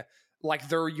wrestling like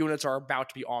their units are about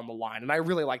to be on the line, and I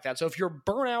really like that. So if you're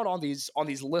burnt out on these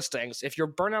listings, if you're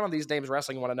burnt out on these names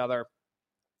wrestling one another,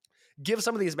 give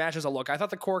some of these matches a look. I thought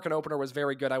the Korakuen opener was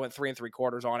very good. I went 3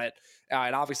 3/4 on it.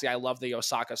 And obviously I love the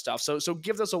Osaka stuff. So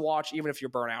give this a watch, even if you're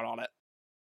burnt out on it.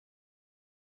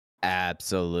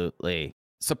 Absolutely.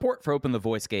 Support for Open the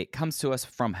Voice Gate comes to us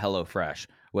from HelloFresh.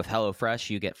 With HelloFresh,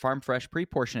 you get farm fresh,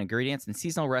 pre-portioned ingredients and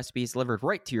seasonal recipes delivered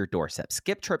right to your doorstep.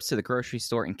 Skip trips to the grocery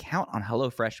store and count on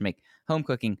HelloFresh to make home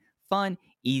cooking fun,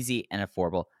 easy, and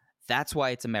affordable. That's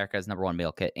why it's America's #1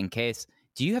 meal kit. In case,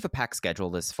 do you have a packed schedule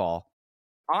this fall?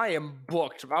 I am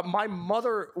booked. My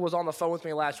mother was on the phone with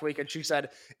me last week, and she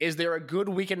said, is there a good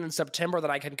weekend in September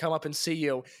that I can come up and see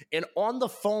you? And on the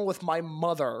phone with my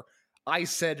mother, I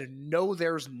said, no,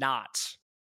 there's not.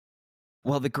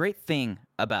 Well, the great thing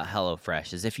about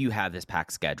HelloFresh is if you have this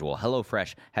packed schedule,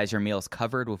 HelloFresh has your meals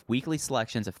covered with weekly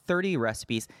selections of 30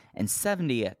 recipes and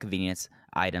 70 convenience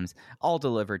items, all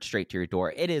delivered straight to your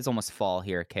door. It is almost fall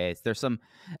here, Case.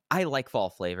 I like fall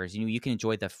flavors. You can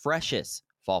enjoy the freshest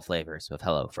fall flavors with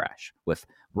HelloFresh. With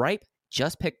ripe,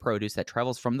 just-picked produce that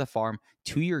travels from the farm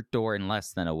to your door in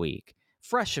less than a week.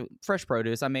 Fresh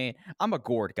produce. I mean, I'm a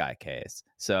gourd guy, Case.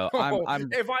 So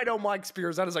I'm if I don't like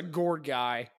Spears, that is a gourd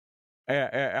guy.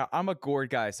 I'm a gourd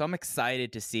guy, so I'm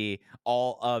excited to see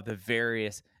all of the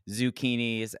various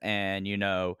zucchinis and,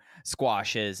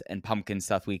 squashes and pumpkin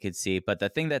stuff we could see. But the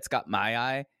thing that's got my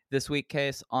eye this week,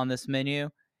 Case, on this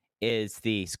menu is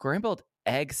the scrambled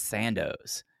egg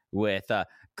sandos with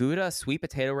Gouda, sweet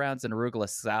potato rounds, and arugula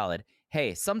salad.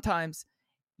 Hey, sometimes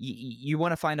you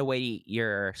want to find a way to eat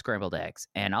your scrambled eggs.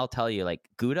 And I'll tell you,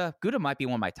 Gouda might be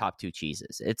one of my top 2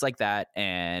 cheeses. It's like that,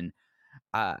 and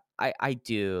I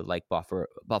do like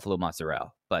buffalo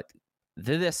mozzarella, but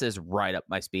this is right up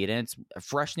my speed, and it's a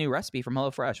fresh new recipe from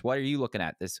HelloFresh. What are you looking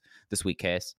at this week,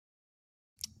 Case?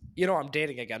 I'm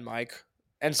dating again, Mike,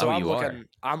 and so I'm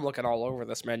looking all over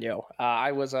this menu.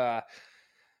 I was on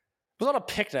a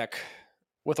picnic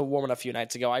with a woman a few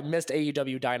nights ago. I missed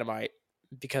AEW Dynamite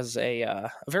because a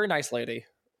very nice lady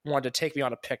wanted to take me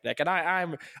on a picnic, and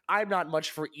I'm not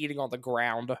much for eating on the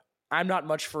ground. I'm not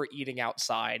much for eating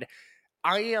outside.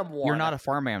 I am one. You're not a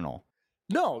farm animal.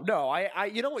 No. I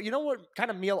you know what kind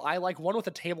of meal I like? One with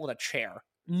a table and a chair.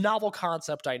 Novel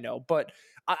concept, I know, but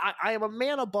I am a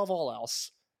man above all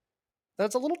else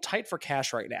that's a little tight for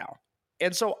cash right now.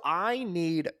 And so I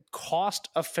need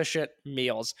cost-efficient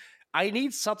meals. I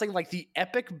need something like the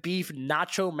epic beef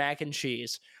nacho mac and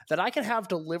cheese that I can have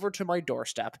delivered to my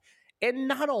doorstep. And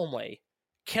not only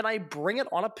can I bring it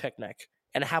on a picnic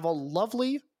and have a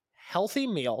lovely, healthy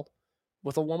meal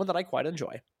with a woman that I quite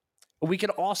enjoy, we can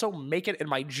also make it in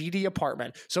my GD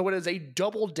apartment. So it is a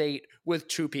double date with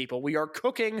 2 people. We are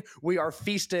cooking, we are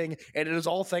feasting, and it is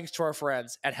all thanks to our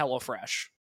friends at HelloFresh.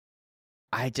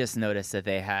 I just noticed that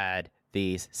they had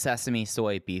these sesame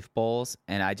soy beef bowls,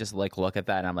 and I just look at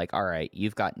that and I'm like, all right,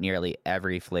 you've got nearly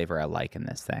every flavor I like in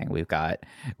this thing. We got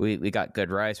good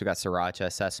rice, we got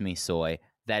sriracha, sesame soy.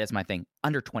 That is my thing.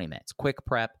 Under 20 minutes, quick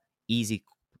prep, easy.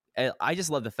 I just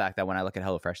love the fact that when I look at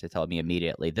HelloFresh, they tell me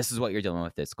immediately, this is what you're dealing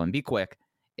with. It's going to be quick,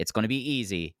 it's going to be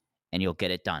easy, and you'll get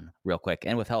it done real quick.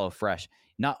 And with HelloFresh,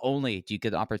 not only do you get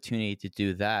the opportunity to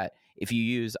do that, if you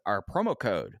use our promo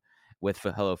code with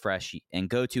HelloFresh and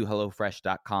go to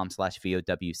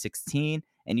HelloFresh.com/VOW16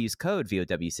 and use code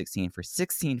VOW16 for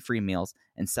 16 free meals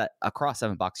and set across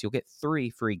 7 bucks, you'll get 3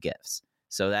 free gifts.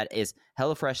 So that is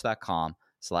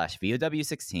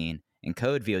HelloFresh.com/VOW16 and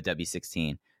code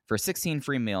VOW16 for 16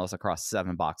 free meals across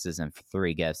 7 boxes and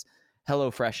 3 gifts.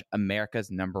 HelloFresh,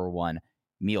 America's #1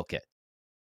 meal kit.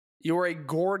 You're a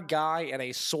gourd guy and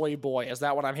a soy boy. Is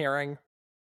that what I'm hearing?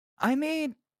 I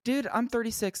mean, dude, I'm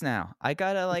 36 now. I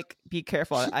gotta be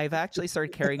careful. I've actually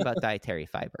started caring about dietary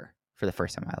fiber for the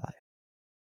first time in my life.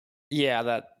 Yeah,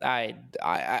 that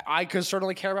I could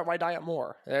certainly care about my diet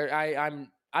more.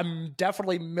 I'm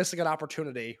definitely missing an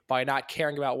opportunity by not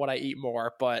caring about what I eat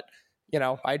more. But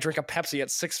I drink a Pepsi at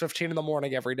 6:15 in the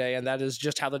morning every day, and that is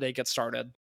just how the day gets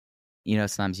started.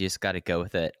 Sometimes you just got to go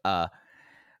with it.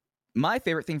 My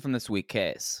favorite thing from this week,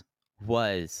 Case,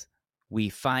 was we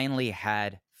finally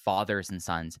had fathers and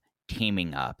sons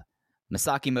teaming up.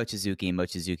 Masaki Mochizuki and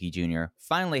Mochizuki Jr.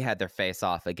 finally had their face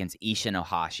off against Ishin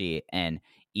Ohashi and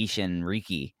Ishin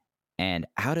Riki. And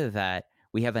out of that,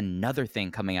 we have another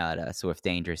thing coming at us with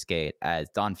Dangerous Gate, as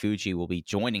Don Fuji will be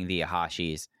joining the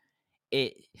Ohashis.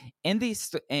 In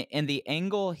the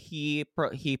angle he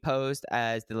posed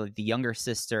as the younger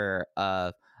sister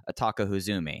of Ataka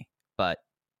Huzumi, but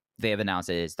they have announced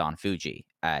it is Don Fuji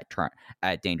at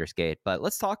Dangerous Gate. But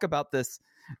let's talk about the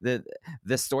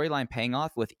storyline paying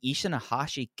off with Ishin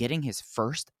Ohashi getting his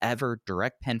first ever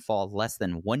direct pinfall less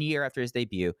than 1 year after his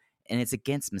debut, and it's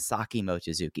against Masaki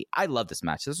Mochizuki. I love this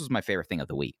match. This was my favorite thing of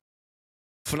the week.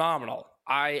 Phenomenal.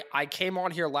 I came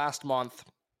on here last month,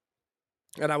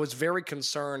 and I was very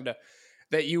concerned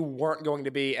that you weren't going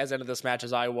to be as into this match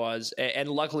as I was, and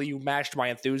luckily you matched my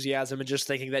enthusiasm and just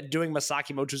thinking that doing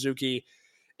Masaki Mochizuki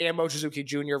and Mochizuki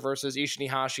Jr. versus Ishin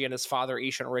Ohashi and his father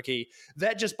Ishin Riki,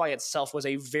 that just by itself was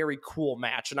a very cool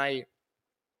match. And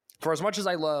for as much as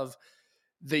I love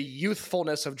the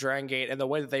youthfulness of Dragon Gate and the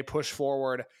way that they push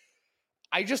forward,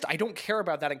 I don't care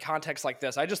about that in context like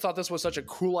this. I just thought this was such a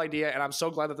cool idea, and I'm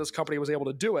so glad that this company was able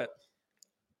to do it.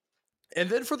 And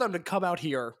then for them to come out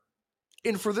here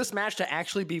and for this match to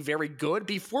actually be very good,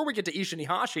 before we get to Ishin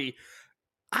Ohashi,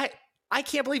 I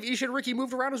can't believe Ishin Riki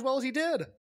moved around as well as he did.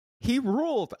 He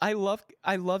ruled. I loved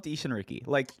Ishin Riki.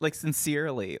 Like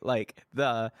sincerely. Like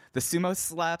the sumo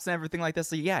slaps and everything like this.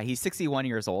 So yeah, he's 61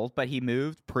 years old, but he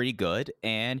moved pretty good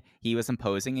and he was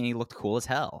imposing and he looked cool as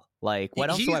hell. Like, what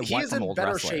else do I want from an old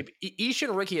wrestler? Shape.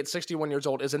 Ishin Riki at 61 years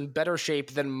old is in better shape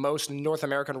than most North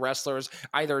American wrestlers,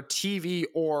 either TV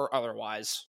or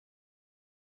otherwise.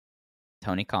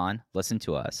 Tony Khan, listen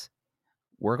to us.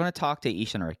 We're going to talk to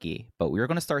Ishin Riki, but we're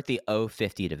going to start the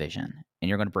 050 division, and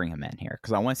you're going to bring him in here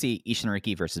because I want to see Ishin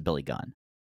Riki versus Billy Gunn.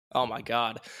 Oh my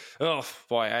God! Oh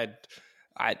boy,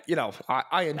 I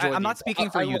enjoy. I'm not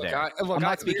speaking for you there. I'm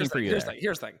not speaking for you there.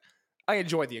 Here's the thing. I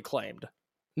enjoy the Acclaimed.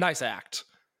 Nice act.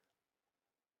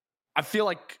 I feel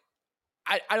like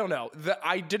I don't know.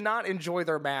 I did not enjoy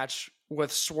their match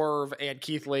with Swerve and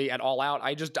Keith Lee at All Out.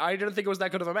 I didn't think it was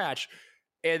that good of a match.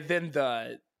 And then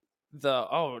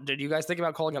did you guys think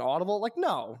about calling an audible? Like,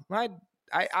 no,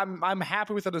 I'm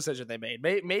happy with the decision they made.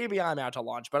 Maybe I'm out to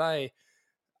lunch, but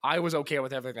I was okay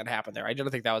with everything that happened there. I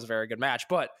didn't think that was a very good match.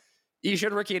 But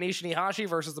Ishin Riki and Ishin Ohashi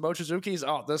versus the Mochizukis.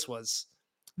 Oh, this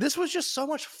was just so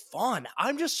much fun.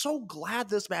 I'm just so glad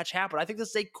this match happened. I think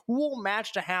this is a cool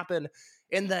match to happen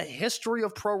in the history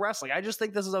of pro wrestling. I just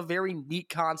think this is a very neat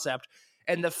concept.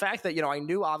 And the fact that, I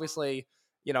knew obviously,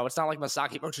 it's not like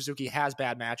Masaki Mochizuki has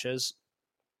bad matches.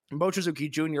 Mochizuki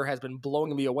Jr. has been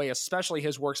blowing me away, especially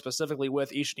his work specifically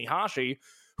with Ishin Ohashi,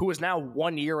 who is now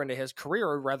 1 year into his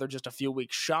career, rather just a few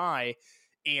weeks shy,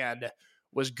 and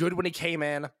was good when he came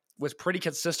in, was pretty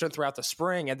consistent throughout the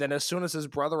spring, and then as soon as his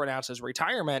brother announced his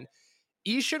retirement,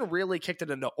 Ishin really kicked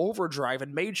it into overdrive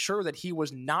and made sure that he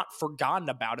was not forgotten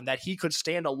about and that he could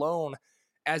stand alone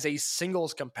as a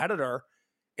singles competitor.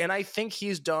 And I think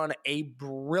he's done a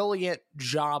brilliant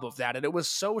job of that. And it was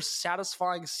so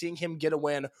satisfying seeing him get a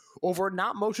win over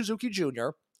not Mochizuki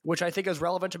Jr., which I think is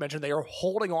relevant to mention. They are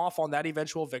holding off on that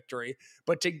eventual victory.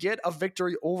 But to get a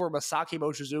victory over Masaki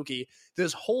Mochizuki,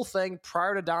 this whole thing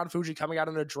prior to Don Fuji coming out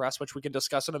in a dress, which we can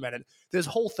discuss in a minute, this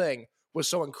whole thing was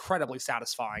so incredibly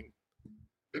satisfying.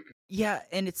 Yeah,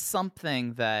 and it's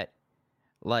something that,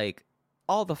 like,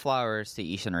 all the flowers to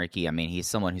Ishin Riki. I mean, he's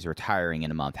someone who's retiring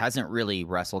in a month, hasn't really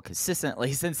wrestled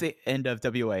consistently since the end of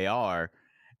WAR,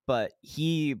 but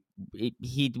he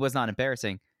was not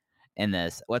embarrassing in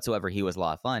this whatsoever. He was a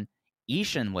lot of fun.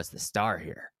 Ishin was the star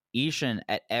here. Ishin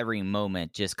at every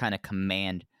moment just kind of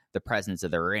command the presence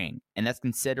of the ring, and that's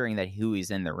considering that who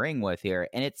he's in the ring with here.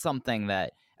 And it's something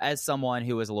that, as someone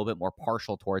who was a little bit more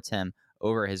partial towards him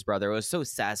over his brother, it was so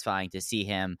satisfying to see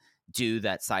him do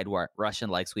that side Russian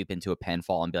leg sweep into a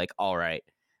pinfall and be like, all right,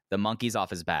 the monkey's off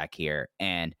his back here.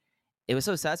 And it was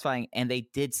so satisfying. And they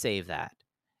did save that.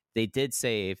 They did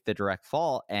save the direct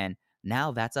fall. And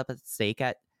now that's up at stake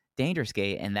at Dangerous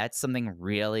Gate. And that's something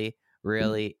really,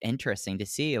 really interesting to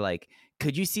see. Like,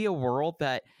 could you see a world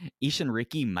that Ishin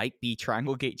Riki might be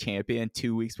Triangle Gate champion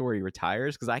 2 weeks before he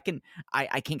retires? Because I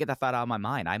can't get that thought out of my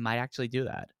mind. I might actually do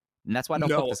that. And that's why I don't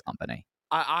book this company.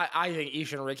 I think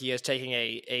Ishin Riki is taking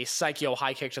a Psycho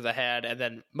high kick to the head, and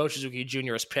then Mochizuki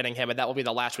Jr. is pinning him, and that will be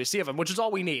the last we see of him, which is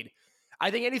all we need. I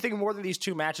think anything more than these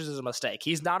 2 matches is a mistake.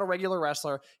 He's not a regular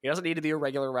wrestler. He doesn't need to be a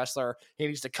regular wrestler. He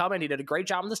needs to come in. He did a great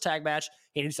job in this tag match.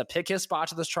 He needs to pick his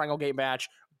spots in this Triangle Gate match,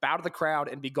 bow to the crowd,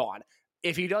 and be gone.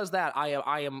 If he does that,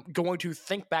 I am going to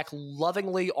think back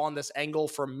lovingly on this angle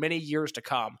for many years to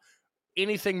come.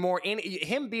 Anything more,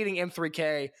 him beating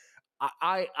M3K,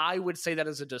 I would say that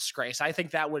is a disgrace. I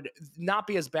think that would not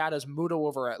be as bad as Muto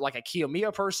over like a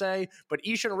Kiyomiya per se, but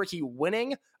Ishin Riki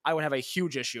winning, I would have a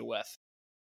huge issue with.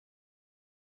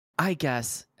 I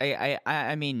guess.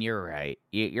 I mean, you're right.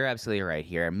 You're absolutely right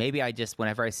here. Maybe I just,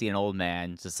 whenever I see an old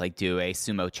man just like do a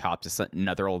sumo chop to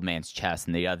another old man's chest,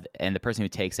 and the person who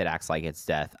takes it acts like it's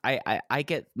death, I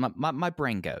get my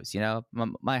brain goes,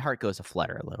 my heart goes a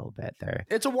flutter a little bit there.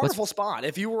 It's a wonderful spot.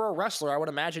 If you were a wrestler, I would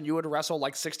imagine you would wrestle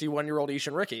like 61-year-old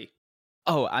Ishin Riki.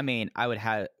 Oh, I mean, I would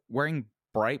have wearing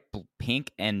bright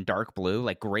pink and dark blue,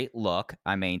 like great look.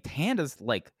 I mean, tan is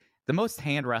like the most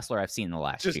tanned wrestler I've seen in the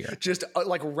last year. Just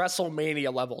like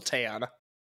WrestleMania level tan.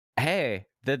 Hey,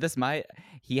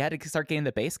 he had to start getting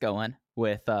the base going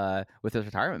with his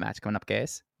retirement match coming up,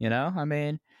 guys. I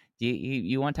mean,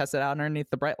 you want to test it out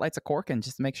underneath the bright lights of Corkin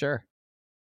just to make sure.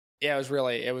 Yeah,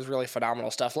 it was really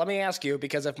phenomenal stuff. Let me ask you,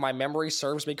 because if my memory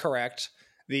serves me correct,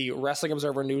 the Wrestling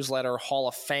Observer Newsletter Hall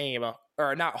of Fame,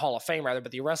 or not Hall of Fame rather,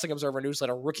 but the Wrestling Observer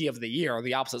Newsletter Rookie of the Year,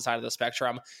 the opposite side of the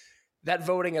spectrum, that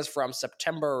voting is from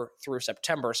September through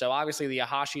September. So obviously the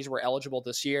Ihashis were eligible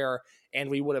this year, and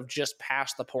we would have just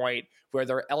passed the point where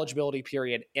their eligibility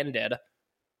period ended.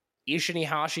 Ishin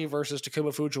Ihashi versus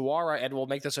Takuma Fujiwara, and we'll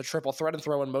make this a triple threat and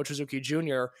throw in Mochizuki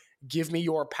Jr. Give me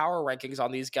your power rankings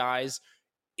on these guys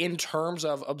in terms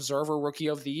of Observer Rookie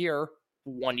of the Year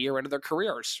 1 year into their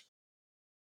careers.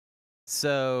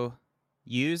 So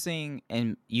using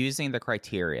the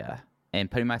criteria and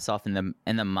putting myself in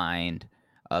the mind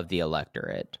of the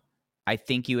electorate, I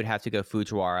think you would have to go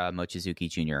Fujiwara, Mochizuki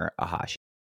Jr., Ihashi.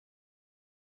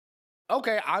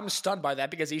 Okay, I'm stunned by that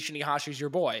because Ishin Ihashi's your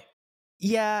boy.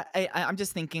 Yeah, I'm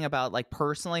just thinking about, like,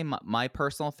 personally, my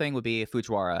personal thing would be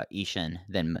Fujiwara, Ishin,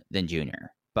 then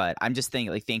Junior. But I'm just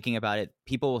thinking about it.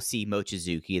 People will see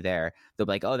Mochizuki there. They'll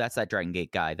be like, oh, that's that Dragon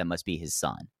Gate guy. That must be his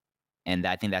son. And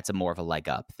I think that's more of a leg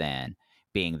up than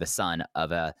being the son of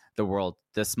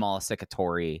the smallest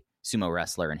Sikatori sumo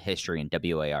wrestler in history in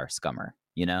WAR Scummer,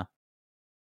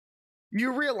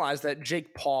 You realize that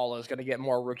Jake Paul is going to get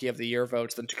more Rookie of the Year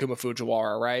votes than Takuma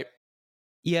Fujiwara, right?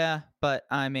 Yeah, but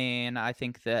I mean, I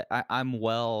think that I'm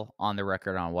well on the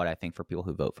record on what I think for people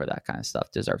who vote for that kind of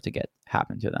stuff deserve to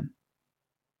happen to them.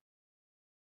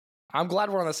 I'm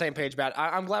glad we're on the same page about.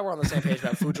 I'm glad we're on the same page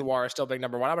about Fujiwara still being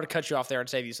number one. I'm going to cut you off there and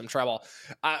save you some trouble.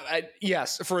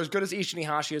 Yes, for as good as Ishin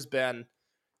Ihashi has been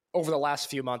over the last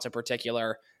few months in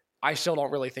particular, I still don't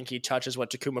really think he touches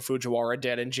what Takuma Fujiwara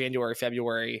did in January,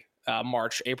 February,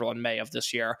 March, April, and May of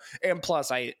this year. And plus,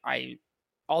 I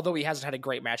although he hasn't had a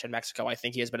great match in Mexico, I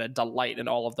think he has been a delight in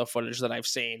all of the footage that I've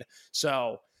seen.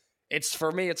 So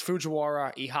for me, it's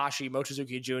Fujiwara, Ihashi,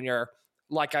 Mochizuki Jr.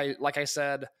 Like I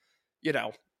said,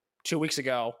 2 weeks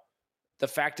ago, the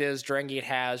fact is Dragon Gate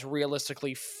has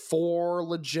realistically 4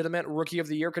 legitimate Rookie of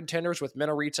the Year contenders with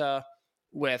Minorita,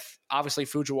 with obviously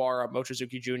Fujiwara,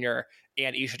 Mochizuki Jr.,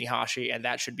 and Ishin Ihashi, and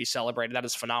that should be celebrated. That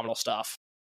is phenomenal stuff.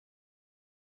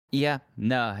 Yeah,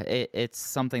 no, it's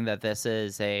something that this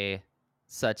is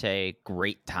such a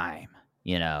great time,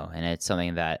 and it's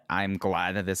something that I'm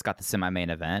glad that this got the semi-main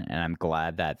event, and I'm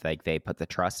glad that they put the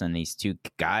trust in these two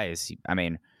guys. I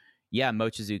mean, yeah,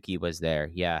 Mochizuki was there.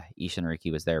 Yeah, Ishin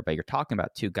Riki was there, but you're talking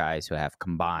about two guys who have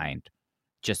combined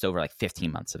just over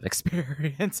 15 months of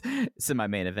experience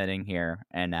semi-main eventing here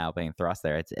and now being thrust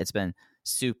there. It's been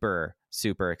super,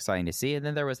 super exciting to see. And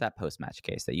then there was that post-match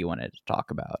case that you wanted to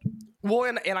talk about. Well,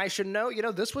 and I should note,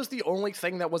 this was the only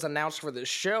thing that was announced for this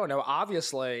show. Now,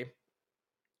 obviously,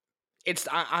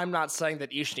 I'm not saying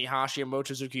that Ishin Ihashi and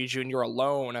Mochizuki Jr.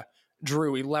 alone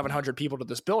drew 1,100 people to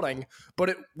this building, but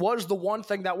it was the one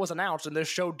thing that was announced, and this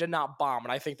show did not bomb.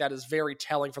 And I think that is very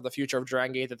telling for the future of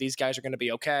Dragon Gate, that these guys are going to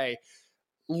be okay.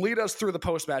 Lead us through the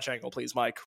post-match angle, please,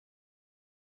 Mike.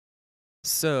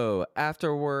 So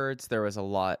afterwards, there was a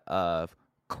lot of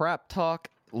crap talk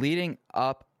leading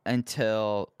up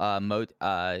until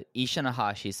Ishin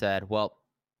Ihashi said, well,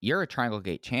 you're a Triangle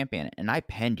Gate champion, and I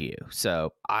pinned you,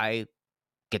 so I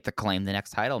get to claim the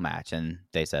next title match. And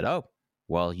they said, oh,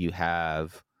 well, you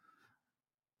have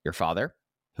your father.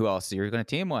 Who else are you going to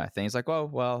team with? And he's like,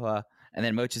 well. And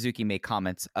then Mochizuki made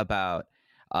comments about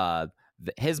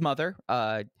his mother,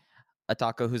 Atako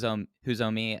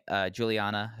Huzomi,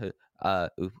 Juliana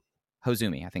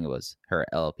Hozumi, I think it was her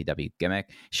LLPW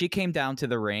gimmick. She came down to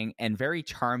the ring and very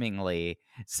charmingly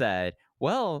said,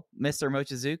 well, Mr.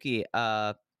 Mochizuki,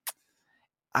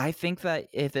 I think that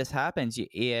if this happens,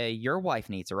 your wife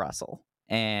needs to wrestle.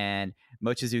 And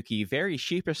Mochizuki very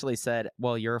sheepishly said,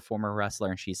 well, you're a former wrestler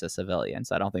and she's a civilian,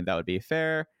 so I don't think that would be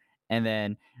fair. And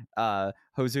then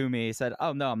Hozumi said,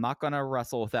 oh, no, I'm not going to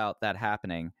wrestle without that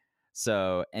happening.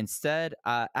 So instead,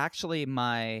 actually,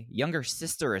 my younger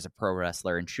sister is a pro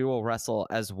wrestler and she will wrestle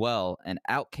as well. And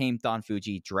out came Don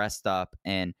Fuji dressed up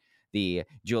in the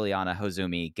Juliana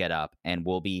Hozumi getup and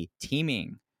will be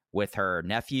teaming with her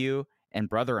nephew and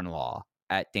brother-in-law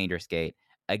at Dangerous Gate.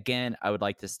 Again, I would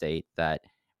like to state that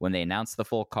when they announced the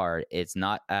full card, it's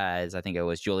not as, I think it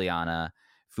was Juliana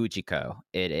Fujiko.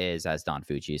 It is as Don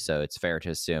Fuji. So it's fair to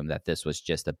assume that this was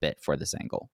just a bit for this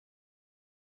angle.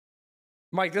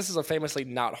 Mike, this is a famously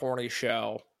not horny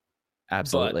show.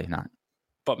 Absolutely not.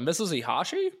 But Mrs.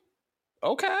 Ihashi?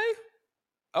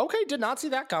 Okay, did not see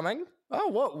that coming. Oh,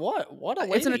 what a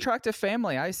lady. It's an attractive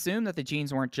family. I assume that the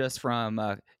genes weren't just from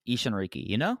Ishin Riki,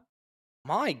 you know?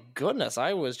 My goodness,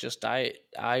 I was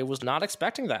not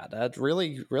expecting that. That's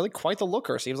really quite the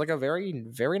looker. Seems like a very,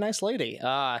 very nice lady.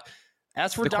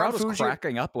 As for the Don crowd was Fuji,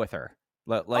 cracking up with her.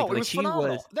 it was she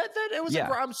phenomenal. was. It was.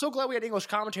 I'm so glad we had English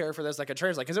commentary for this that could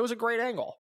translate because it was a great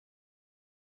angle.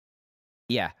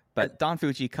 Yeah, but Don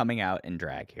Fuji coming out in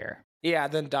drag here. Yeah,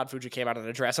 then Don Fuji came out in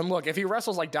a dress. And look, if he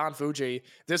wrestles like Don Fuji,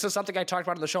 this is something I talked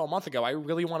about in the show a month ago. I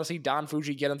really want to see Don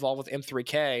Fuji get involved with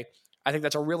M3K. I think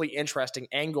that's a really interesting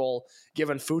angle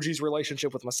given Fuji's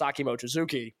relationship with Masaki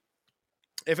Mochizuki.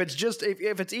 If it's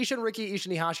Ishin Riki,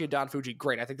 Ishin Ihashi, and Don Fuji,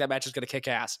 great. I think that match is going to kick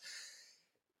ass.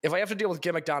 If I have to deal with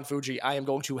gimmick Don Fuji, I am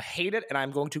going to hate it, and I'm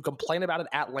going to complain about it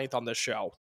at length on this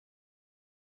show.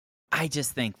 I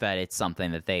just think that it's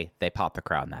something that they pop the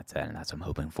crowd, and that's it, and that's what I'm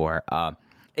hoping for.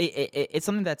 It's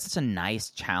something that's such a nice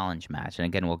challenge match, and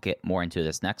again, we'll get more into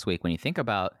this next week. When you think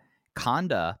about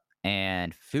Kanda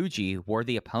and Fuji were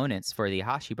the opponents for the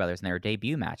Ihashi brothers in their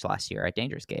debut match last year at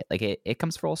Dangerous Gate. Like it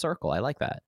comes full circle. I like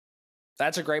that.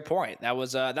 That's a great point. That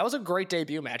was a great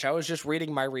debut match. I was just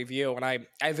reading my review, and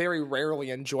I very rarely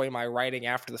enjoy my writing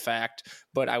after the fact,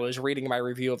 but I was reading my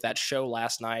review of that show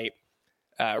last night,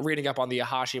 reading up on the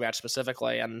Ihashi match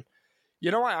specifically, and you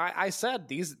know, I said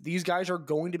these guys are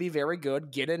going to be very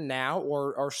good. Get in now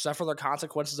or suffer the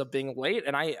consequences of being late.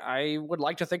 And I would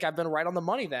like to think I've been right on the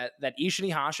money that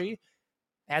Ishin Ihashi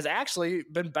has actually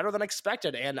been better than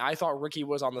expected. And I thought Ricky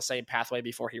was on the same pathway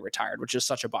before he retired, which is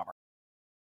such a bummer.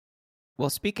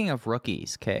 Well, speaking of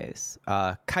rookies, Case,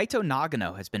 Kaito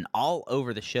Nagano has been all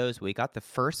over the shows. We got the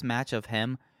first match of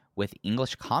him with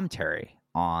English commentary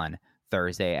on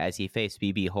Thursday as he faced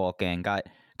BB Hulk and got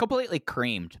completely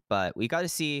creamed, but we got to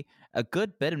see a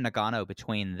good bit of Nagano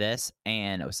between this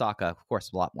and Osaka. Of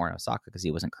course, a lot more in Osaka because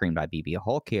he wasn't creamed by BB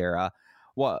Hulk here.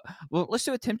 Well, let's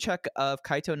do a temp check of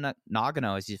Kaito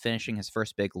Nagano as he's finishing his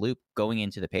first big loop going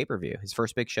into the pay-per-view. His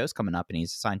first big show's coming up, and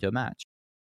he's assigned to a match.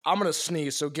 I'm going to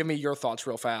sneeze, so give me your thoughts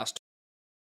real fast.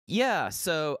 Yeah,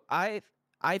 so I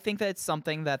think that it's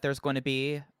something that there's going to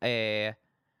be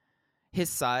his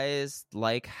size,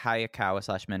 like Hayakawa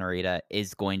 / Minorita,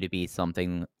 is going to be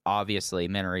something. Obviously,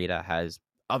 Minorita has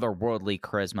otherworldly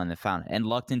charisma and found and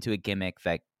lucked into a gimmick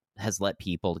that has let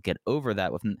people get over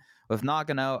that. With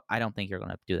Nagano, I don't think you're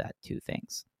going to do that two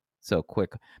things so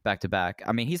quick back to back.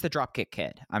 I mean, he's the dropkick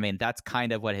kid. I mean, that's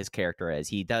kind of what his character is.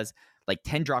 He does like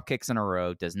 10 dropkicks in a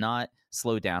row, does not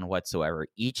slow down whatsoever.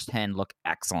 Each 10 look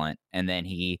excellent, and then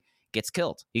he gets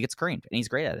killed. He gets creamed, and he's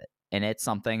great at it. And it's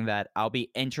something that I'll be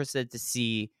interested to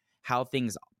see how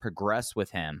things progress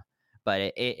with him.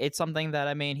 But it's something that,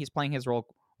 I mean, he's playing his role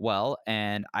well,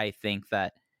 and I think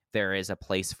that there is a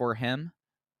place for him,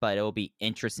 but it'll be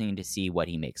interesting to see what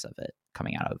he makes of it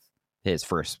coming out of his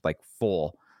first, like,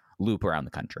 full loop around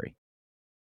the country.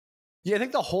 Yeah, I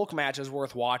think the Hulk match is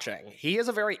worth watching. He is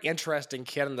a very interesting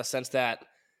kid in the sense that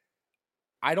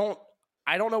I don't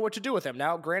know what to do with him.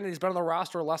 Now, granted, he's been on the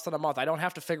roster less than a month. I don't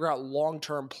have to figure out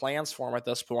long-term plans for him at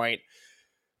this point.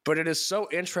 But it is so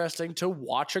interesting to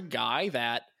watch a guy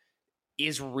that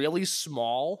is really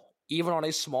small, even on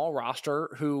a small roster,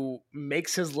 who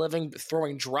makes his living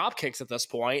throwing drop kicks at this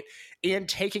point and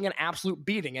taking an absolute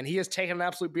beating. And he has taken an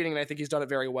absolute beating, and I think he's done it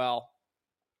very well.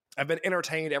 I've been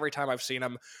entertained every time I've seen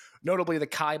him, notably the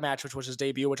Kai match, which was his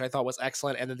debut, which I thought was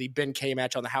excellent, and then the Ben K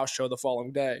match on the house show the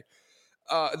following day.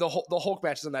 The Hulk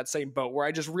match is in that same boat, where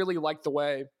I just really liked the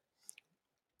way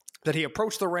that he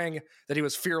approached the ring, that he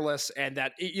was fearless, and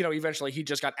that, you know, eventually he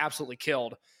just got absolutely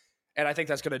killed. And I think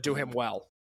that's going to do him well.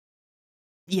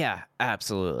 Yeah,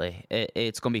 absolutely.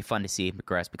 It's going to be fun to see him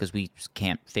progress because we just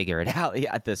can't figure it out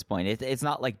at this point. It's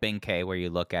not like Ben K where you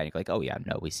look at it, you're like, oh yeah,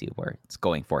 no, we see where it's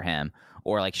going for him,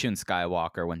 or like Shun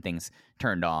Skywalker when things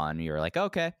turned on, you're like,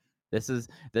 okay, this is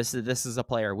a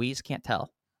player we just can't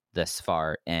tell this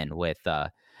far in with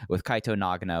Kaito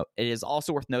Nagano. It is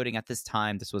also worth noting at this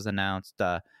time this was announced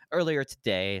earlier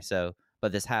today,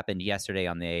 but this happened yesterday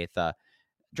on the 8th.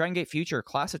 Dragon Gate Future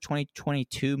Class of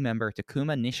 2022 member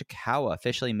Takuma Nishikawa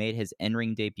officially made his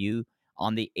in-ring debut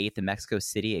on the 8th in Mexico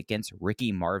City against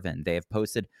Ricky Marvin. They have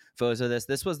posted photos of this.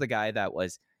 This was the guy that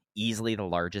was easily the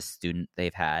largest student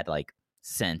they've had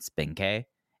since Benkei.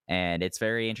 And it's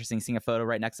very interesting seeing a photo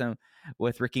right next to him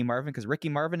with Ricky Marvin because Ricky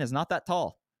Marvin is not that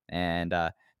tall. And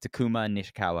Takuma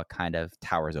Nishikawa kind of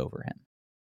towers over him.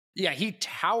 Yeah, he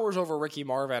towers over Ricky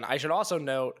Marvin. I should also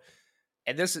note,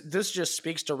 and this just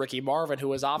speaks to Ricky Marvin,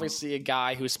 who is obviously a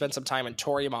guy who spent some time in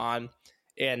Toryumon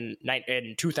in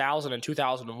 2000 and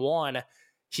 2001.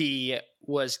 He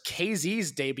was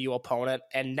KZ's debut opponent,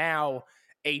 and now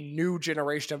a new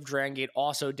generation of Dragon Gate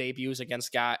also debuts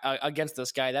against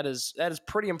this guy. That is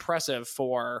pretty impressive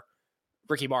for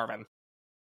Ricky Marvin.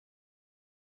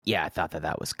 Yeah, I thought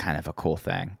that was kind of a cool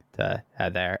thing to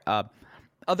have there.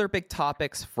 Other big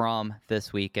topics from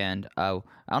this weekend. I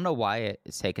don't know why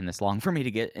it's taken this long for me to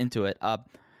get into it.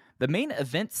 The main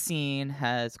event scene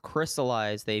has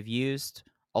crystallized. They've used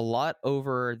a lot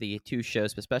over the two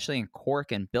shows, especially in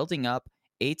Cork, and building up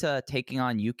Eita taking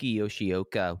on Yuki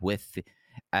Yoshioka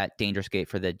at Dangerous Gate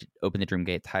for the Open the Dream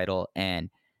Gate title and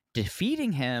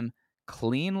defeating him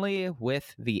cleanly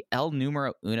with the El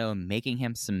Numero Uno, making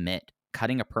him submit,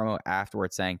 cutting a promo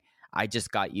afterwards saying, "I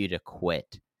just got you to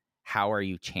quit. How are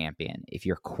you champion if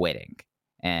you're quitting?"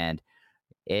 And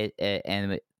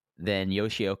then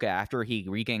Yoshioka, after he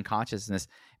regained consciousness,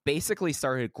 basically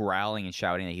started growling and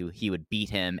shouting that he would beat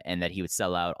him and that he would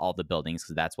sell out all the buildings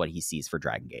because that's what he sees for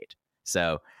Dragon Gate.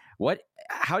 So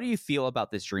how do you feel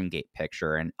about this Dream Gate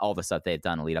picture and all the stuff they've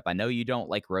done lead up? I know you don't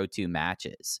like Road 2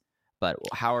 matches, but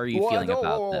how are you feeling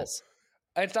about this?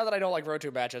 It's not that I don't like Road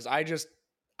 2 matches. I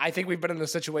think we've been in a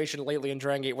situation lately in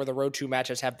Dragon Gate where the Road 2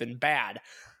 matches have been bad.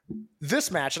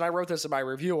 This match, and I wrote this in my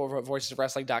review over at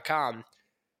voicesofwrestling.com,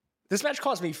 this match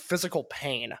caused me physical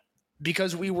pain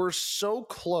because we were so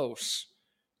close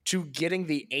to getting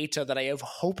the Eita that I have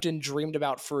hoped and dreamed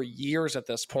about for years at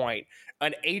this point.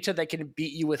 An Eita that can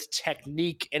beat you with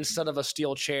technique instead of a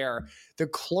steel chair. The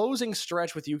closing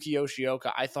stretch with Yuki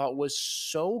Yoshioka I thought was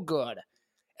so good.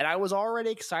 And I was already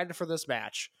excited for this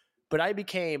match, but I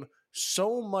became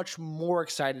so much more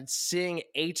excited seeing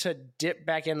Eita dip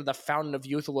back into the fountain of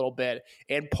youth a little bit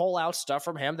and pull out stuff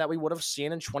from him that we would have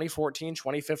seen in 2014,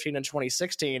 2015, and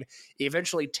 2016,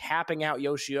 eventually tapping out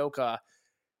Yoshioka.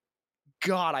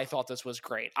 God, I thought this was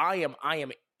great. I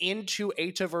am into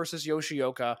Eita versus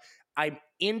Yoshioka. I'm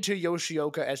into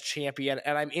Yoshioka as champion,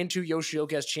 and I'm into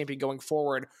Yoshioka as champion going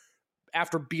forward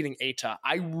after beating Eita.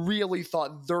 I really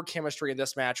thought their chemistry in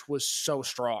this match was so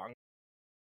strong.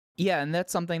 Yeah, and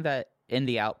that's something that in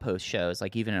the Outpost shows,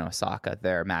 like even in Osaka,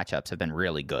 their matchups have been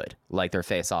really good. Like their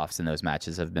face-offs in those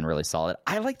matches have been really solid.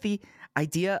 I like the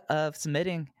idea of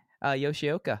submitting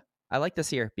Yoshioka. I like this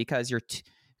here because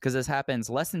because this happens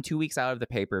less than 2 weeks out of the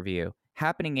pay-per-view,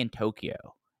 happening in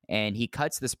Tokyo, and he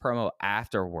cuts this promo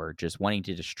afterward, just wanting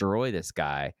to destroy this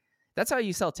guy. That's how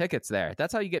you sell tickets there.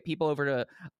 That's how you get people over to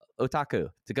Otaku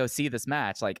to go see this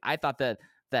match. Like I thought that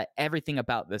everything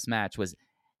about this match was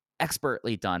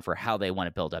expertly done for how they want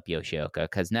to build up Yoshioka,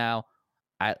 because now,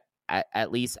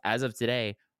 at least as of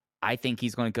today, I think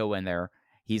he's going to go in there.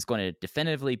 He's going to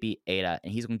definitively beat Eita,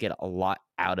 and he's going to get a lot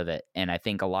out of it. And I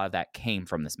think a lot of that came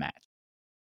from this match.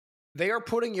 They are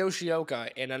putting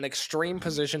Yoshioka in an extreme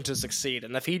position to succeed.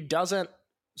 And if he doesn't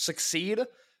succeed,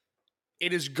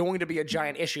 it is going to be a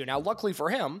giant issue. Now, luckily for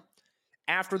him,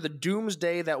 after the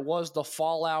doomsday that was the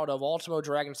fallout of Ultimo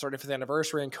Dragon's 35th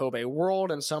anniversary in Kobe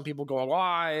World, and some people going,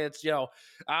 why, it's,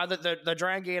 the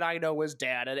Dragon Gate I know is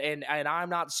dead, and I'm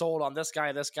not sold on this guy,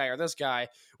 or this guy.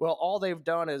 Well, all they've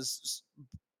done is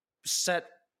set,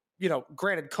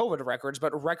 granted COVID records,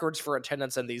 but records for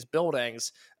attendance in these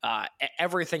buildings.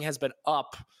 Everything has been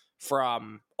up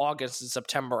from August and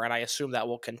September, and I assume that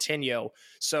will continue.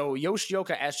 So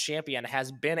Yoshioka as champion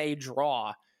has been a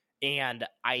draw. And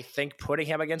I think putting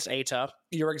him against Eita,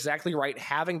 you're exactly right.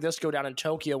 Having this go down in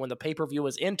Tokyo when the pay-per-view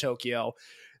is in Tokyo,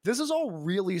 this is all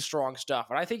really strong stuff.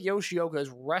 And I think Yoshioka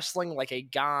is wrestling like a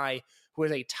guy who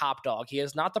is a top dog. He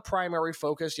is not the primary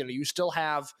focus. You still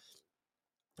have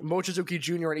Mochizuki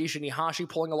Jr. and Ishin Ihashi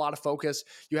pulling a lot of focus.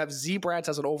 You have Z-Brats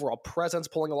as an overall presence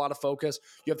pulling a lot of focus.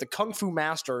 You have the Kung Fu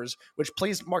Masters, which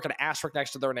please mark an asterisk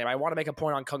next to their name. I want to make a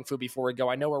point on Kung Fu before we go.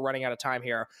 I know we're running out of time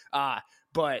here,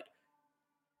 but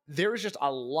there's just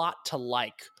a lot to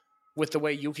like with the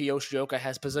way Yuki Yoshioka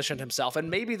has positioned himself. And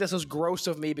maybe this is gross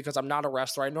of me because I'm not a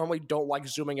wrestler. I normally don't like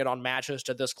zooming in on matches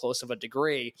to this close of a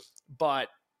degree, but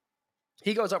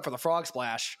he goes up for the frog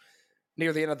splash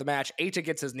near the end of the match. Eita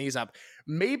gets his knees up.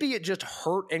 Maybe it just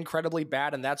hurt incredibly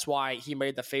bad, and that's why he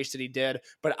made the face that he did.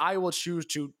 But I will choose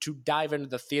to dive into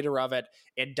the theater of it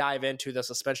and dive into the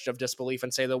suspension of disbelief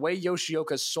and say the way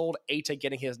Yoshioka sold Eita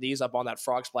getting his knees up on that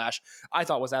frog splash, I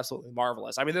thought was absolutely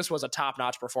marvelous. I mean, this was a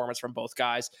top-notch performance from both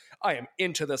guys. I am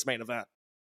into this main event.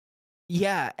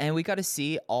 Yeah, and we got to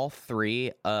see all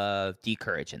three of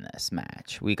D-Courage in this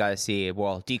match. We got to see,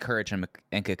 well, D-Courage and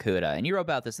Kakuta. And you wrote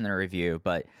about this in the review,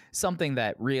 but something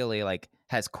that really like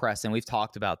has Crescent, we've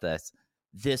talked about this.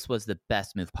 This was the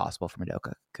best move possible for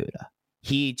Madoka Kakuta.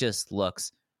 He just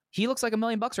looks like $1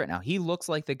 million right now. He looks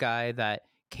like the guy that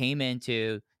came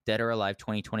into Dead or Alive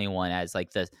 2021 as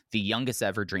like the youngest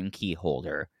ever Dream Key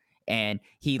holder. And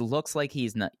he looks like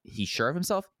he's sure of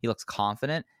himself. He looks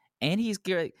confident. And he's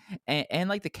good, and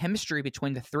like the chemistry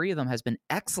between the three of them has been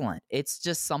excellent. It's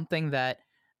just something that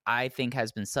I think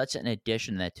has been such an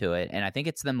addition to it, and I think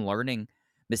it's them learning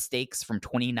mistakes from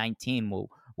 2019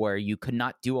 where you could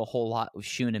not do a whole lot with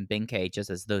Shun and Benkei just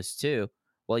as those two.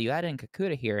 Well, you add in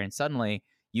Kakuta here, and suddenly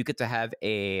you get to have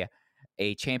a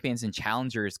champions and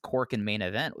challengers Cork and main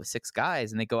event with 6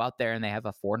 guys, and they go out there and they have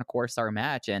a 4.25-star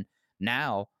match, and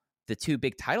now the 2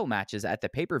 big title matches at the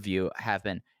pay-per-view have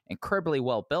been incredibly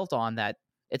well built on that.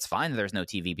 It's fine that there's no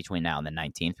TV between now and the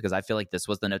 19th because I feel like this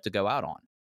was the note to go out on.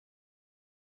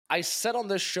 I said on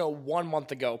this show 1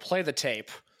 month ago, play the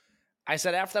tape. I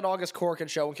said after that August Korakuen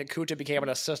show when Kakuta became an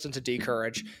assistant to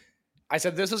D-Courage, I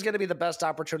said this is going to be the best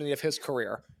opportunity of his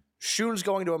career. Shun's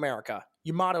going to America.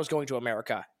 Yamato's going to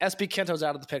America. SB Kento's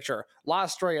out of the picture. La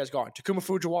Estrella is gone. Takuma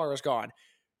Fujiwara is gone.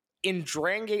 In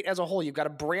Dragon Gate as a whole, you've got a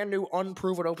brand new,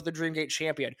 unproven Open the Dream Gate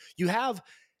champion. You have...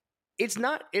 It's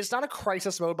not a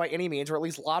crisis mode by any means, or at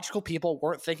least logical people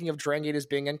weren't thinking of Dragon Gate as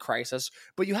being in crisis,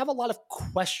 but you have a lot of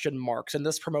question marks in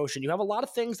this promotion. You have a lot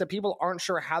of things that people aren't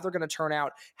sure how they're going to turn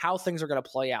out, how things are going to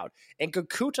play out. And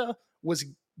Kakuta was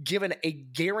given a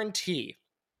guarantee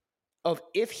of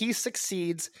if he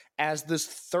succeeds as the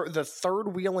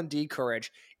third wheel in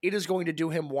D-Courage, it is going to do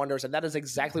him wonders, and that is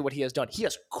exactly what he has done. He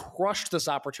has crushed this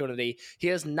opportunity. He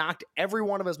has knocked every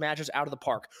one of his matches out of the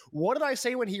park. What did I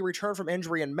say when he returned from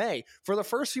injury in May? For the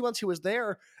first few months he was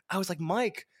there, I was like,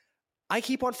 Mike, I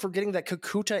keep on forgetting that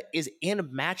Kakuta is in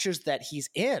matches that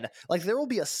he's in. Like, there will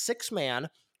be a 6-man,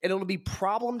 and it'll be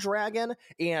Problem Dragon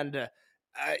and...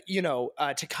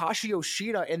 Takashi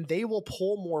Yoshida, and they will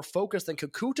pull more focus than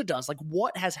Kakuta does. Like,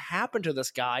 what has happened to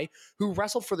this guy who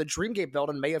wrestled for the Dreamgate belt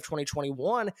in May of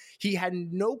 2021? He had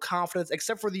no confidence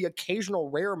except for the occasional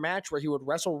rare match where he would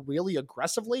wrestle really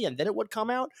aggressively and then it would come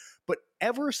out. But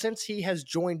ever since he has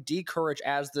joined D-Courage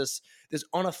as this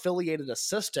unaffiliated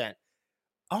assistant,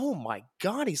 oh my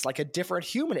God, he's like a different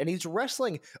human. And he's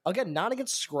wrestling, again, not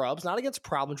against Scrubs, not against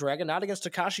Problem Dragon, not against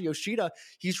Takashi Yoshida.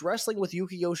 He's wrestling with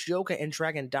Yuki Yoshioka and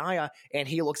Dragon Dia, and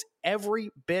he looks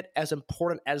every bit as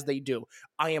important as they do.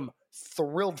 I am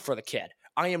thrilled for the kid.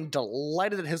 I am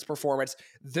delighted at his performance.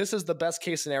 This is the best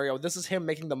case scenario. This is him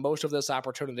making the most of this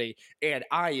opportunity. And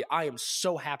I am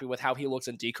so happy with how he looks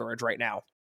in D-Courage right now.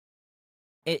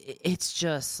 It's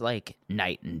just like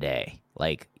night and day.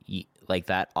 Like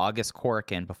that August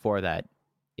Cork, and before that,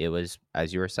 it was,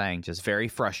 as you were saying, just very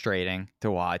frustrating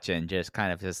to watch, and just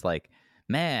kind of just like,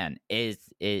 man, is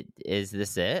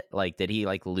this it? Like, did he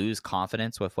like lose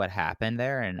confidence with what happened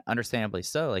there? And understandably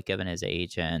so, like given his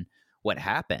age and what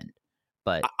happened.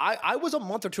 But I was a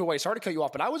month or two away. Sorry to cut you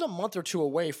off, but I was a month or two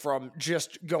away from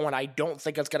just going, I don't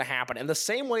think it's going to happen. In the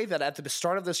same way that at the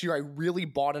start of this year, I really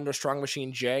bought into Strong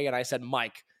Machine J, and I said,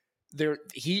 Mike,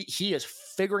 he is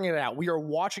figuring it out. We are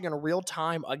watching in real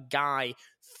time a guy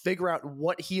figure out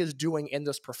what he is doing in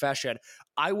this profession.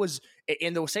 I was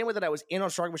in the same way that I was in on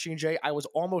Strong Machine J, I was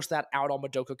almost that out on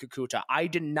Madoka Kakuta. I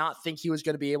did not think he was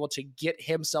going to be able to get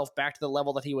himself back to the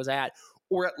level that he was at,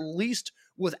 or at least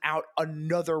without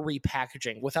another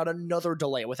repackaging, without another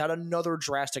delay, without another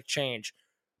drastic change.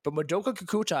 But Madoka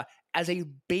Kakuta, as a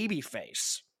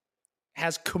babyface,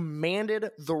 has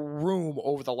commanded the room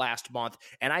over the last month,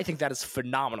 and I think that is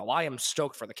phenomenal. I am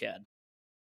stoked for the kid.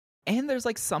 And there's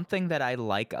like something that I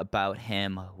like about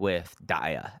him with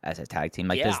Dia as a tag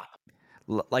team.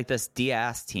 This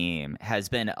Diaz team has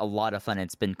been a lot of fun.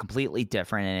 It's been completely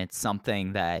different, and it's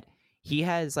something that he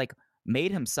has like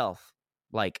made himself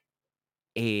like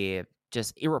a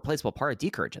just irreplaceable part of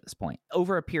D'Courage at this point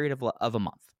over a period of a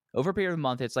month. Over a period of a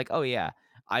month, it's like, oh yeah,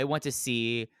 I want to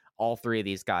see all three of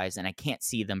these guys, and I can't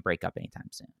see them break up anytime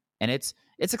soon. And it's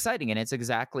exciting, and it's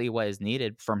exactly what is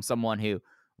needed from someone who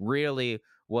really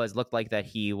looked like that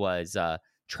he was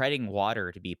treading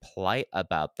water, to be polite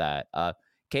about that.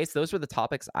 Case, those were the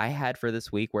topics I had for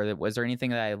this week. Was there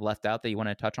anything that I left out that you want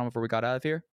to touch on before we got out of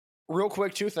here? Real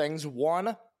quick, two things.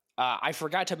 One, I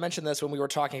forgot to mention this when we were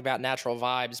talking about Natural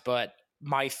Vibes, but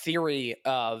my theory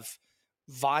of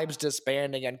Vibes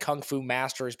disbanding and Kung Fu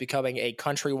Masters becoming a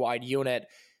countrywide unit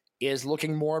is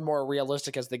looking more and more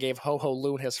realistic as they gave Ho Ho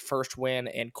Lun his first win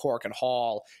in Cork and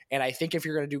Hall. And I think if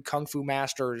you're going to do Kung Fu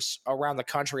Masters around the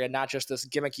country and not just this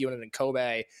gimmick unit in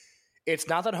Kobe, it's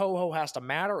not that Ho Ho has to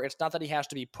matter. It's not that he has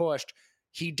to be pushed.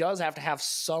 He does have to have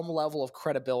some level of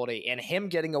credibility. And him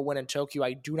getting a win in Tokyo,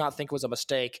 I do not think was a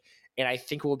mistake. And I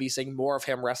think we'll be seeing more of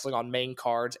him wrestling on main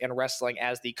cards and wrestling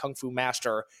as the Kung Fu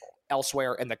Master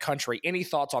elsewhere in the country. Any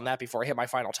thoughts on that before I hit my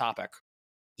final topic?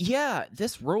 Yeah,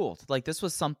 this ruled. Like, this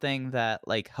was something that,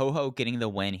 like, Ho Ho getting the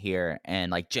win here,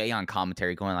 and like Jay on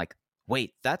commentary going like,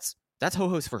 wait, that's Ho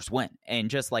Ho's first win. And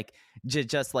just like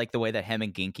the way that him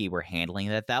and Genki were handling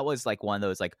that was like one of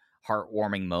those like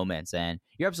heartwarming moments. And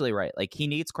you're absolutely right. Like, he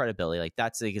needs credibility. Like,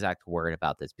 that's the exact word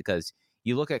about this, because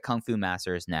you look at Kung Fu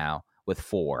Masters now with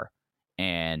 4,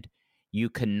 and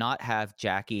you cannot have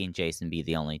Jackie and Jason be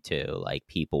the only two like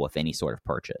people with any sort of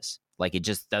purchase. Like, it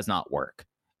just does not work.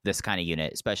 This kind of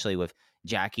unit, especially with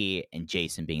Jackie and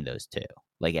Jason being those two.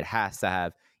 Like, you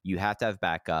have to have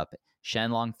backup.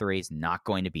 Shenlong 3 is not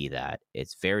going to be that.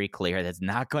 It's very clear that's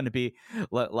not going to be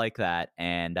like that.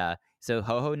 And so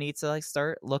Ho Ho needs to like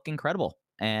start looking credible.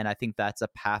 And I think that's a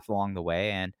path along the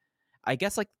way. And I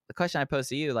guess like the question I posed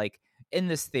to you, like in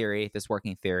this theory, this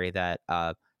working theory that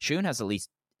Shun has at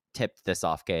least tipped this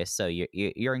off case. So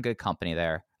you're in good company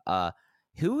there.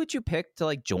 Who would you pick to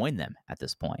like join them at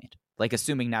this point? Like,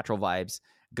 assuming Natural Vibes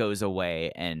goes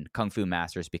away and Kung Fu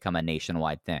Masters become a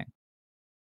nationwide thing.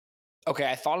 Okay,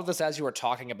 I thought of this as you were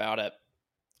talking about it,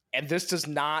 and this does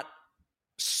not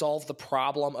solve the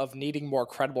problem of needing more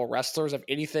credible wrestlers. If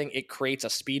anything, it creates a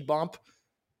speed bump.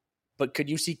 But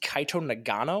could you see Kaito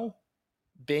Nagano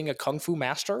being a Kung Fu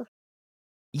Master?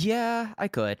 Yeah, I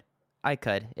could.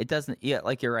 It doesn't. Yeah,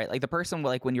 like you're right. Like the person,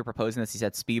 like when you're proposing this, he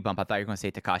said speed bump. I thought you were going to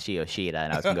say Takashi Yoshida,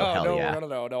 and I was going to go hell yeah.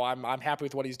 No. I'm happy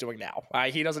with what he's doing now.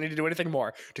 He doesn't need to do anything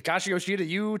more. Takashi Yoshida,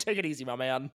 you take it easy, my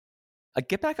man.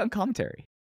 Get back on commentary,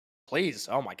 please.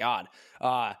 Oh my god.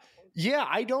 Yeah,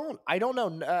 I don't know.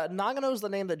 Nagano's the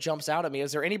name that jumps out at me.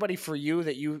 Is there anybody for you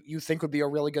that you think would be a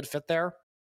really good fit there?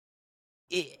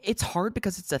 It's hard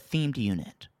because it's a themed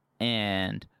unit,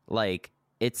 and like.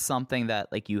 It's something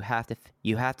that like you have to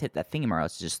hit that theme or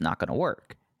else it's just not going to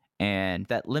work, and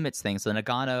that limits things. So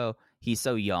Nagano, he's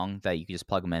so young that you can just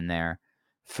plug him in there.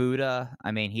 Fuda,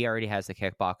 I mean, he already has the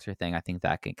kickboxer thing. I think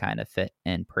that can kind of fit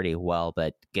in pretty well.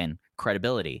 But again,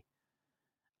 credibility.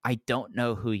 I don't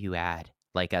know who you add.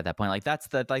 Like at that point, like that's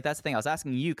the thing I was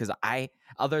asking you, because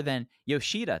other than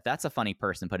Yoshida, that's a funny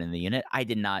person put in the unit. I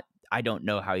don't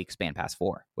know how you expand past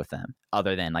 4 with them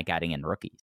other than like adding in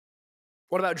rookies.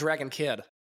 What about Dragon Kid?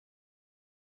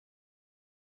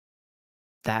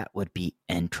 That would be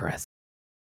interesting.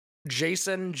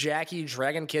 Jason, Jackie,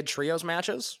 Dragon Kid trios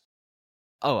matches?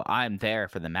 Oh, I'm there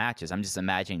for the matches. I'm just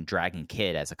imagining Dragon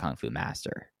Kid as a Kung Fu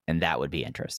Master, and that would be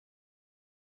interesting.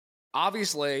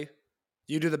 Obviously,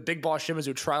 you do the Big Boss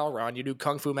Shimizu trial run, you do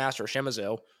Kung Fu Master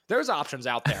Shimizu. There's options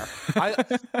out there.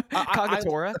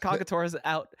 Kagatora's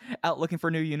out looking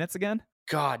for new units again?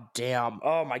 God damn.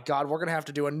 Oh my god, we're gonna have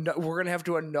to do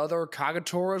another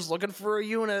Kagatora's looking for a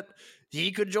unit.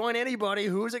 He could join anybody.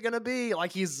 Who's it gonna be?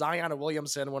 Like he's Zion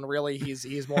Williamson when really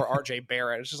he's more RJ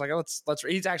Barrett. It's just like let's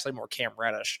he's actually more Cam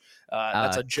Reddish.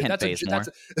 That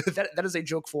is a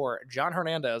joke for John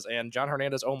Hernandez and John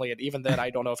Hernandez only, and even then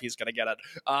I don't know if he's gonna get it.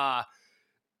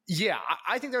 Yeah,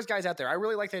 I think there's guys out there. I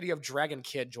really like the idea of Dragon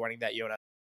Kid joining that unit.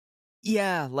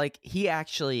 Yeah, like he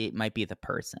actually might be the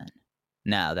person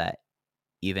now that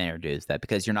you've introduced that,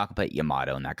 because you're not gonna put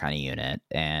Yamato in that kind of unit,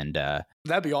 and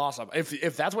that'd be awesome.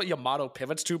 If that's what Yamato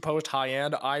pivots to post high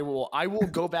end, I will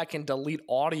go back and delete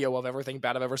audio of everything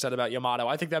bad I've ever said about Yamato.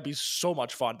 I think that'd be so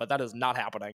much fun, but that is not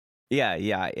happening.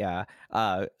 Yeah.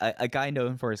 A guy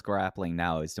known for his grappling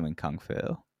now is doing Kung Fu.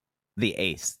 The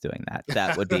Ace doing that.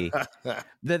 That would be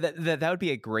that would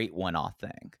be a great one-off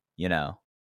thing, you know.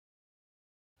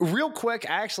 Real quick,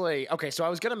 actually, okay, so I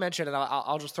was going to mention, and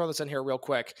I'll just throw this in here real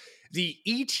quick. The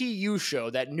ETU show,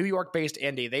 that New York-based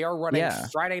indie, they are running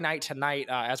Friday night tonight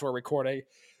as we're recording.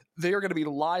 They are going to be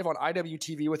live on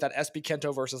IWTV with that SB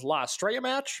Kento versus La Estrella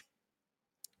match.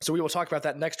 So we will talk about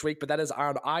that next week, but that is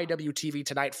on IWTV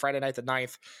tonight, Friday night the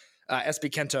 9th,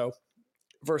 SB Kento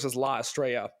versus La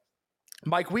Estrella.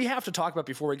 Mike, we have to talk about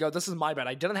before we go. This is my bad.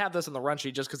 I didn't have this in the run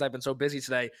sheet just because I've been so busy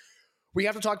today. We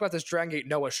have to talk about this Dragon Gate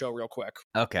Noah show real quick.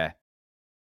 Okay.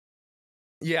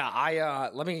 Yeah,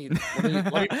 let me yeah,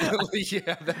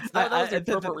 that was the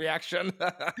appropriate reaction.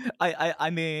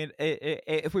 I mean,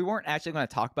 if we weren't actually going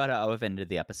to talk about it, I would have ended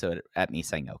the episode at me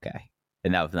saying okay,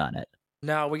 and that would have done it.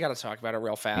 No, we got to talk about it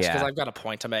real fast because I've got a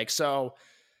point to make. So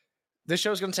this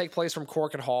show is going to take place from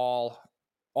Korakuen Hall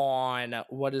on,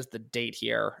 what is the date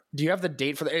here? Do you have the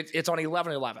date for it's on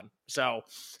 11/11. So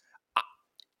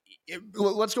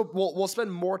let's go. We'll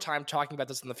spend more time talking about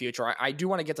this in the future. I do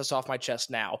want to get this off my chest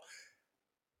now.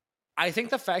 I think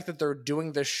the fact that they're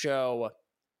doing this show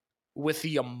with the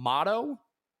Yamato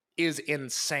is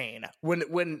insane. When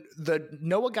the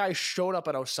Noah guy showed up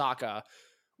in Osaka,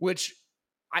 which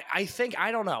I think,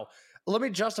 I don't know. Let me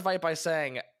justify it by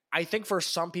saying, I think for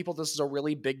some people this is a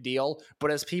really big deal,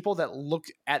 but as people that look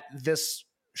at this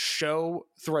show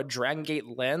through a Dragon Gate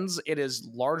lens, it is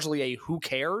largely a who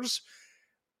cares.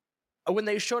 When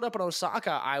they showed up in Osaka,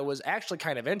 I was actually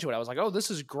kind of into it. I was like, oh, this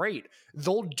is great.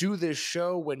 They'll do this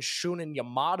show when Shun and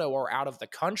Yamato are out of the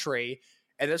country,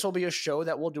 and this will be a show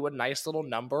that will do a nice little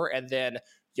number, and then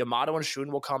Yamato and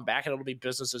Shun will come back, and it'll be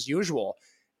business as usual.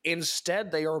 Instead,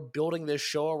 they are building this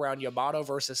show around Yamato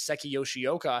versus Seki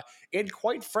Yoshioka, and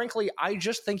quite frankly, I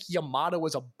just think Yamato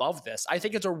is above this. I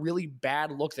think it's a really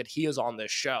bad look that he is on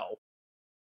this show.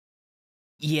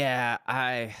 Yeah,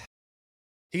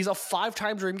 He's a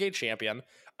 5-time Dreamgate champion.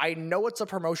 I know it's a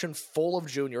promotion full of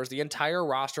juniors. The entire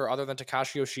roster, other than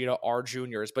Takashi Yoshida, are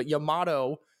juniors. But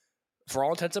Yamato, for all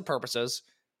intents and purposes,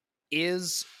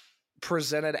 is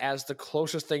presented as the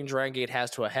closest thing Dragon Gate has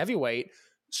to a heavyweight.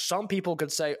 Some people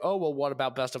could say, oh, well, what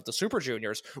about Best of the Super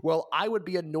Juniors? Well, I would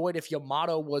be annoyed if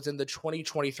Yamato was in the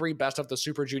 2023 Best of the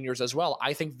Super Juniors as well.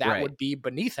 I think that would be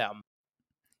beneath him.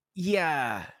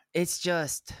 Yeah, it's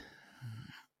just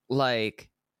like,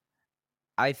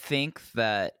 I think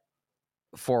that,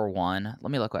 for one, let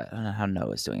me look at how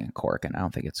Noah's doing in Korakuen. I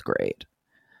don't think it's great.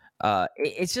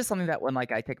 It's just something that when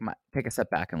like I take a step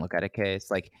back and look at it,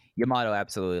 it's like Yamato,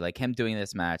 absolutely, like him doing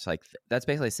this match, like that's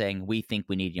basically saying we think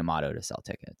we need Yamato to sell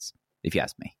tickets. If you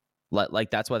ask me, like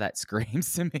that's what that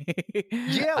screams to me.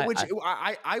 Yeah, which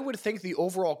I would think the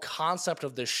overall concept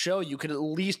of this show, you could at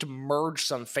least merge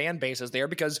some fan bases there,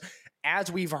 because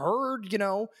as we've heard,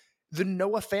 the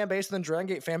Noah fan base and the Dragon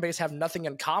Gate fan base have nothing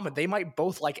in common. They might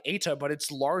both like Eita, but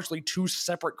it's largely two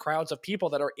separate crowds of people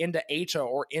that are into Eita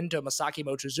or into Masaki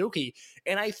Mochizuki.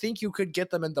 And I think you could get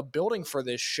them in the building for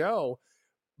this show.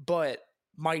 But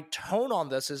my tone on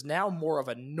this is now more of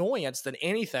annoyance than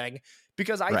anything,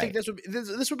 because I think this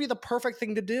would be the perfect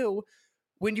thing to do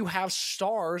when you have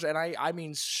stars, and I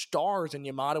mean stars in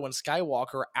Yamato and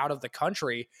Skywalker out of the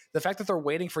country. The fact that they're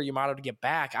waiting for Yamato to get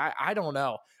back, I don't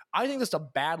know. I think that's a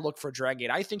bad look for Dragon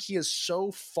Gate. I think he is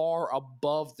so far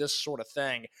above this sort of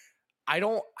thing. I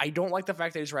don't like the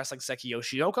fact that he's wrestling Seki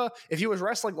Yoshioka. If he was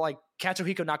wrestling like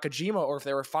Katsuhiko Nakajima, or if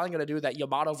they were finally going to do that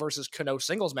Yamato versus Kano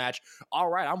singles match, all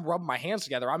right, I'm rubbing my hands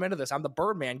together. I'm into this. I'm the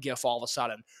Birdman gif all of a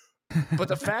sudden. But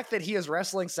the fact that he is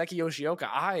wrestling Seki Yoshioka,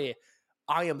 I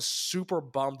am super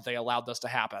bummed they allowed this to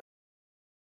happen.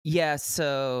 Yeah,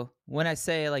 so when I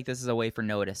say like this is a way for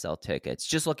Noah to sell tickets,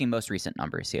 just looking most recent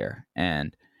numbers here,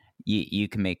 and you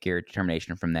can make your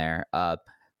determination from there.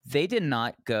 They did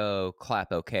not go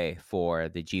clap okay for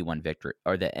the G1 victory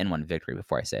or the N1 victory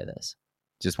before I say this.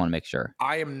 Just want to make sure.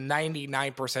 I am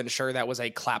 99% sure that was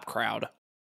a clap crowd.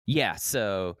 Yeah,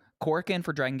 so Korakuen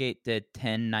for Dragon Gate did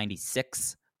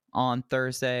 1096 on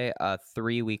Thursday.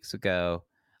 3 weeks ago,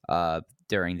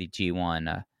 during the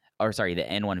G1, the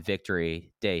N1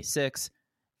 victory, day 6,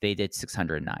 they did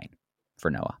 609 for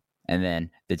Noah. And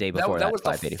then the day before that was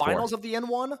the finals of the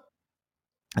N1?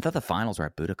 I thought the finals were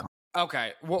at Budokan.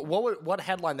 Okay. What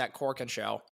headlined that Korakuen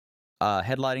show?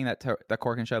 Headlining that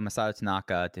Korakuen show, Masato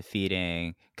Tanaka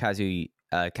defeating Kazuyuki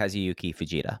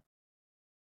Fujita.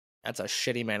 That's a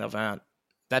shitty main event.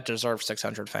 That deserves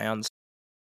 600 fans.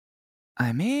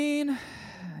 I mean,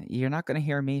 you're not going to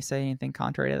hear me say anything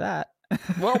contrary to that.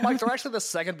 Well, Mike, they're actually the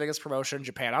second biggest promotion in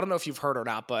Japan. I don't know if you've heard or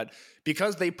not, but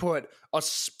because they put a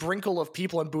sprinkle of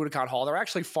people in Budokan Hall, they're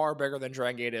actually far bigger than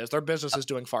Dragon Gate is. Their business is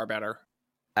doing far better.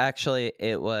 Actually,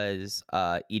 it was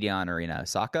Edion Arena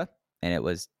Osaka, and it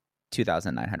was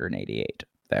 2,988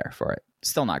 there for it.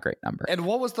 Still not a great number. And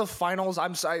what was the finals?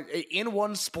 I'm sorry,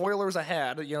 N1 spoilers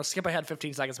ahead. Skip ahead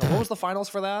 15 seconds. But what was the finals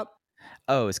for that?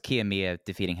 Oh, it was Kiyomiya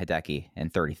defeating Hideki in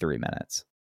 33 minutes.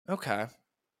 Okay.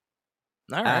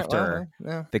 All right, After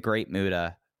the Great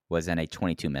Muta was in a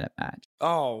 22-minute match.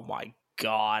 Oh my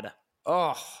God.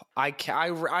 Oh,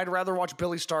 I'd rather watch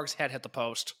Billy Stark's head hit the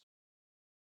post.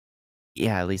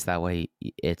 Yeah, at least that way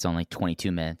it's only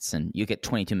 22 minutes and you get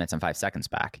 22 minutes and 5 seconds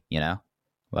back, you know?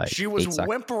 Like she was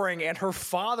whimpering and her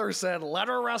father said, "Let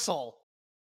her wrestle."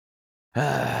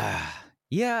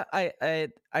 Yeah, I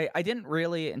didn't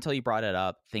really, until you brought it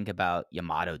up, think about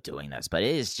Yamato doing this, but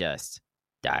it is just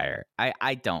dire.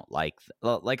 I don't like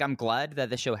I'm glad that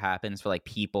the show happens for like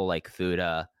people like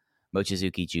Fuda,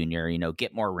 Mochizuki Jr., you know,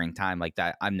 get more ring time like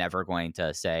that. I'm never going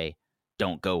to say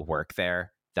don't go work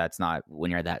there. That's not,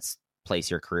 when you're at that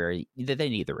place your career, they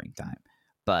need the ring time.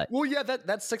 But well, yeah, that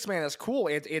 6-man is cool.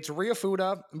 It's Ryo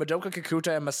Fuda, Madoka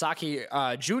Kikuta, and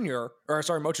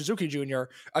Mochizuki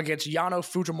Jr. against Yano,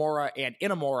 Fujimura, and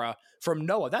Inamura from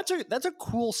Noah. That's a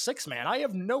cool 6-man. I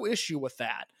have no issue with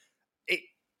that.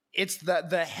 It's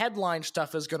the headline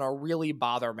stuff is gonna really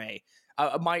bother me.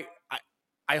 I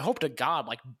hope to God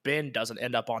like Ben doesn't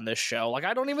end up on this show. Like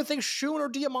I don't even think Shun or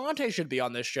Diamante should be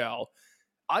on this show.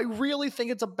 I really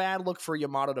think it's a bad look for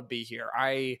Yamato to be here.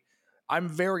 I'm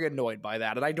very annoyed by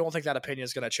that, and I don't think that opinion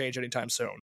is going to change anytime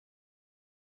soon.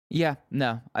 Yeah,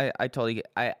 no, I totally.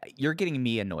 You're getting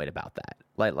me annoyed about that.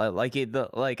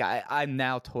 I'm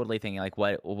now totally thinking like,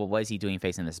 what is he doing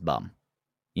facing this bum?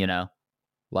 You know,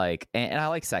 like, and I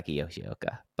like Seki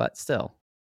Yoshioka, but still.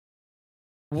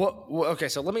 Well, okay,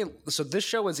 so this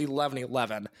show is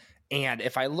 11/11, and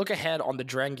if I look ahead on the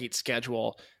Dragon Gate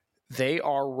schedule, they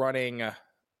are running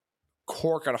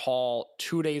Korakuen Hall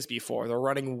 2 days before. They're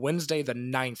running Wednesday the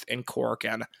 9th in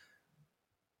Korakuen.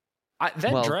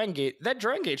 Dragon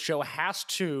Gate show has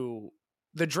to...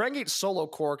 The Dragon Gate solo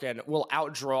Korakuen will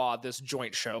outdraw this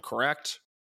joint show, correct?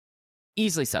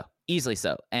 Easily so.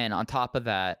 And on top of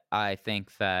that, I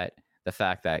think that the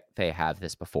fact that they have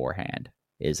this beforehand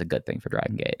is a good thing for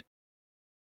Dragon Gate.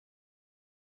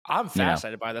 I'm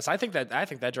fascinated by this. I think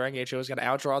that Dragon Gate show is going to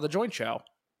outdraw the joint show.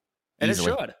 And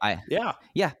easily. It should.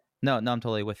 Yeah. No, I'm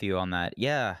totally with you on that.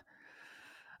 Yeah.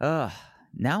 Now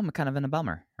I'm kind of in a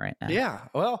bummer right now. Yeah.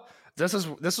 Well, this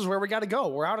is where we got to go.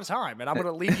 We're out of time, and I'm going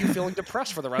to leave you feeling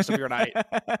depressed for the rest of your night.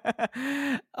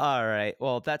 All right.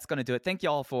 Well, that's going to do it. Thank you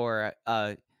all for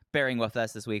bearing with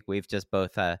us this week. We've just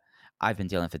both I've been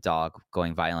dealing with a dog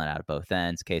going violent out of both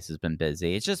ends. Case has been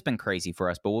busy. It's just been crazy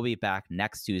for us, but we'll be back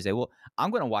next Tuesday.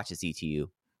 I'm going to watch this ETU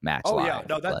match. Oh live, yeah,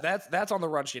 no, that's on the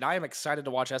run sheet. I am excited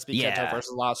to watch SB Kento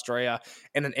versus La Estrella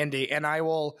in an indie, and I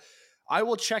will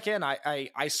check in.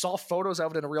 I saw photos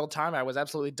of it in real time. I was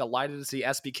absolutely delighted to see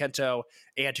SB Kento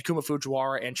and Takuma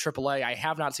Fujiwara and AAA. I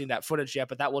have not seen that footage yet,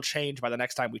 but that will change by the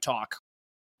next time we talk.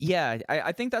 Yeah,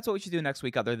 I think that's what we should do next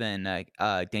week, other than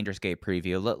Dangerous Gate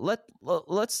preview.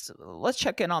 Let's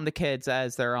check in on the kids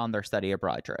as they're on their study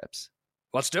abroad trips.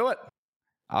 Let's do it.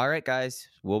 All right, guys,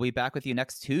 we'll be back with you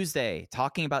next Tuesday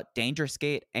talking about Dangerous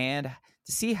Gate and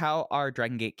to see how our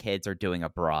Dragon Gate kids are doing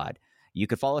abroad. You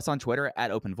can follow us on Twitter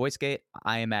at OpenVoiceGate.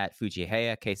 I am at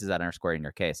Fujiheya. Case is at _ in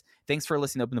your case. Thanks for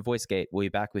listening to Open the Voice Gate. We'll be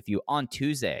back with you on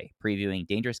Tuesday, previewing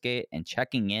Dangerous Gate and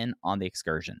checking in on the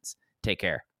excursions. Take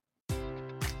care.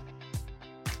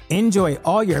 Enjoy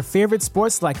all your favorite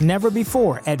sports like never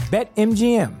before at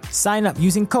BetMGM. Sign up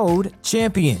using code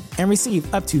CHAMPION and receive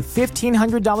up to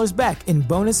 $1,500 back in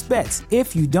bonus bets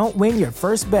if you don't win your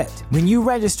first bet. When you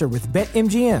register with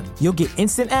BetMGM, you'll get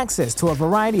instant access to a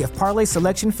variety of parlay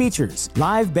selection features,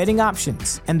 live betting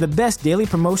options, and the best daily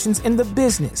promotions in the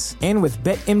business. And with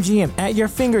BetMGM at your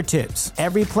fingertips,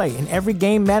 every play and every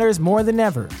game matters more than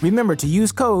ever. Remember to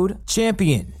use code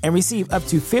CHAMPION and receive up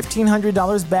to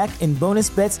 $1,500 back in bonus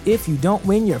bets if you don't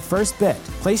win your first bet.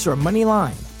 Place your money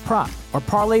line, prop, or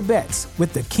parlay bets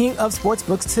with the king of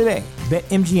sportsbooks today.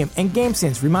 BetMGM and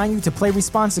GameSense remind you to play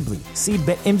responsibly. See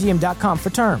BetMGM.com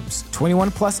for terms. 21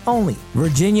 plus only.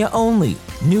 Virginia only.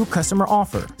 New customer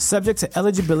offer. Subject to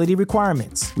eligibility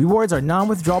requirements. Rewards are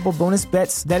non-withdrawable bonus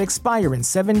bets that expire in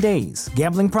 7 days.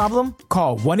 Gambling problem?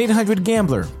 Call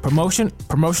 1-800-GAMBLER.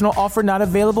 Promotional offer not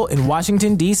available in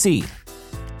Washington, D.C.